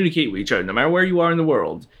communicate with each other. No matter where you are in the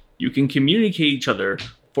world, you can communicate each other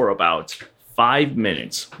for about 5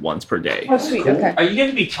 minutes once per day. Oh, sweet. Okay. Are you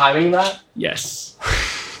going to be timing that? Yes,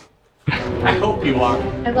 I hope you are.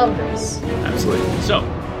 I love this. absolutely. So,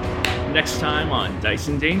 next time on Dice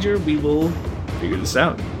in Danger, we will figure this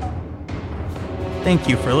out. Thank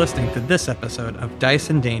you for listening to this episode of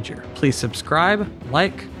Dice in Danger. Please subscribe,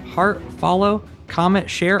 like, heart, follow, comment,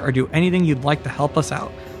 share, or do anything you'd like to help us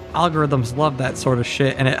out. Algorithms love that sort of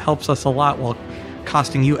shit, and it helps us a lot while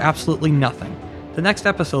costing you absolutely nothing. The next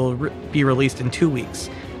episode will be released in 2 weeks.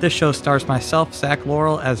 This show stars myself, Zach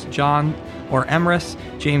Laurel, as John or Emrys,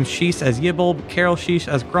 James Sheese as Yibble, Carol Sheesh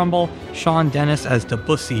as Grumble, Sean Dennis as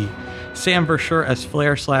Debussy, Sam Versher as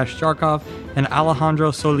Flair/Jarkov, and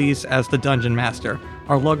Alejandro Solis as the Dungeon Master.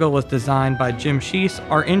 Our logo was designed by Jim Sheese.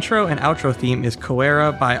 Our intro and outro theme is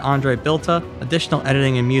Coera by Andre Bilta. Additional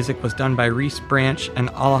editing and music was done by Reese Branch and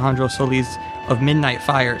Alejandro Solis of Midnight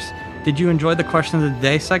Fires. Did you enjoy the Question of the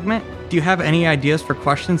Day segment? Do you have any ideas for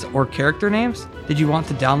questions or character names? Did you want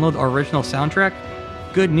to download our original soundtrack?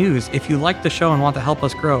 Good news, if you like the show and want to help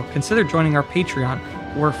us grow, consider joining our Patreon,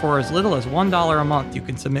 where for as little as $1 a month you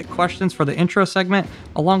can submit questions for the intro segment,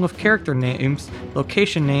 along with character names,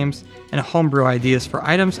 location names, and homebrew ideas for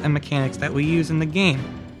items and mechanics that we use in the game,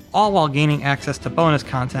 all while gaining access to bonus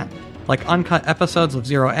content, like uncut episodes with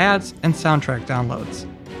 0 ads and soundtrack downloads.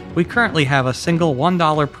 We currently have a single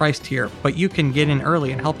 $1 price tier, but you can get in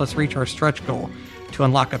early and help us reach our stretch goal to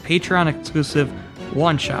unlock a Patreon-exclusive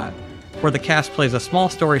one-shot, where the cast plays a small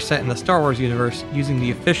story set in the Star Wars universe using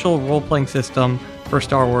the official role-playing system for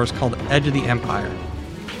Star Wars called Edge of the Empire.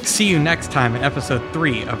 See you next time in episode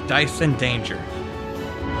 3 of Dice and Danger.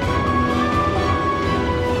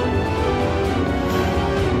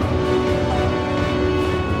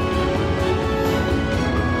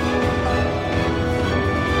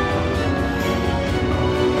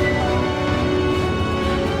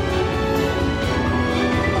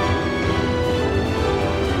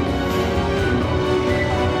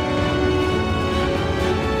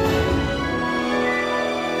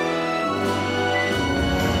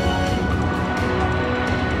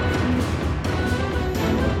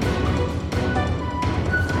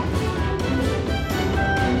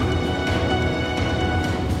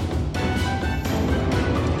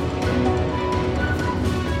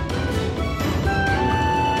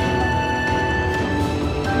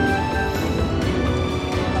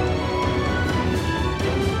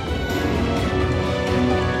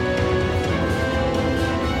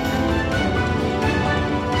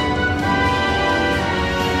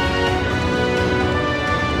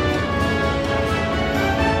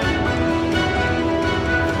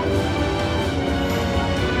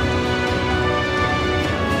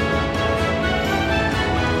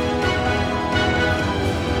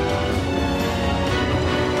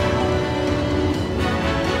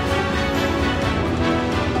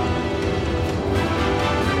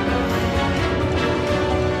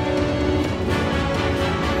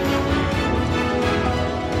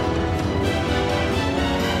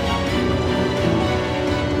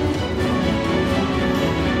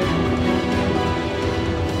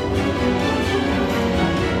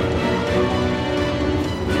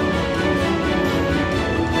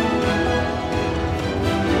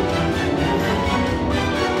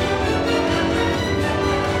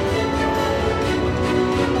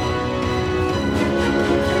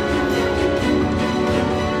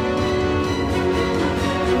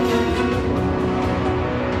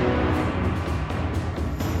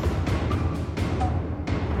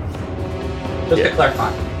 Just to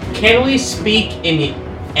clarify, can we speak in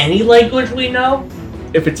any language we know?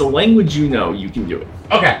 If it's a language you know, you can do it.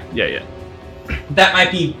 Okay, Yeah. that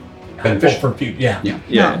might be Beneficial. for future. Yeah. Yeah.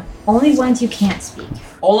 No, only ones you can't speak.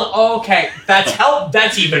 Okay, that's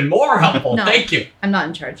That's even more helpful. No. Thank you. I'm not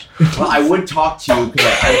in charge. Well, I would talk to you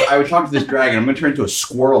because I would talk to this dragon. I'm going to turn into a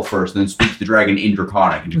squirrel first, and then speak to the dragon in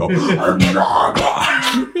Draconic and just go.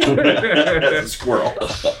 That's a squirrel.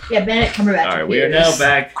 Yeah, Benedict Cumberbatch. All right, we are now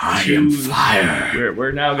back I to am fire.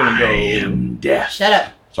 We're now gonna go. I am death. Shut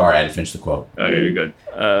up. Sorry, I had to finish the quote. Okay, you're good.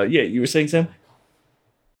 Yeah, you were saying, Sam?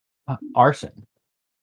 Arson.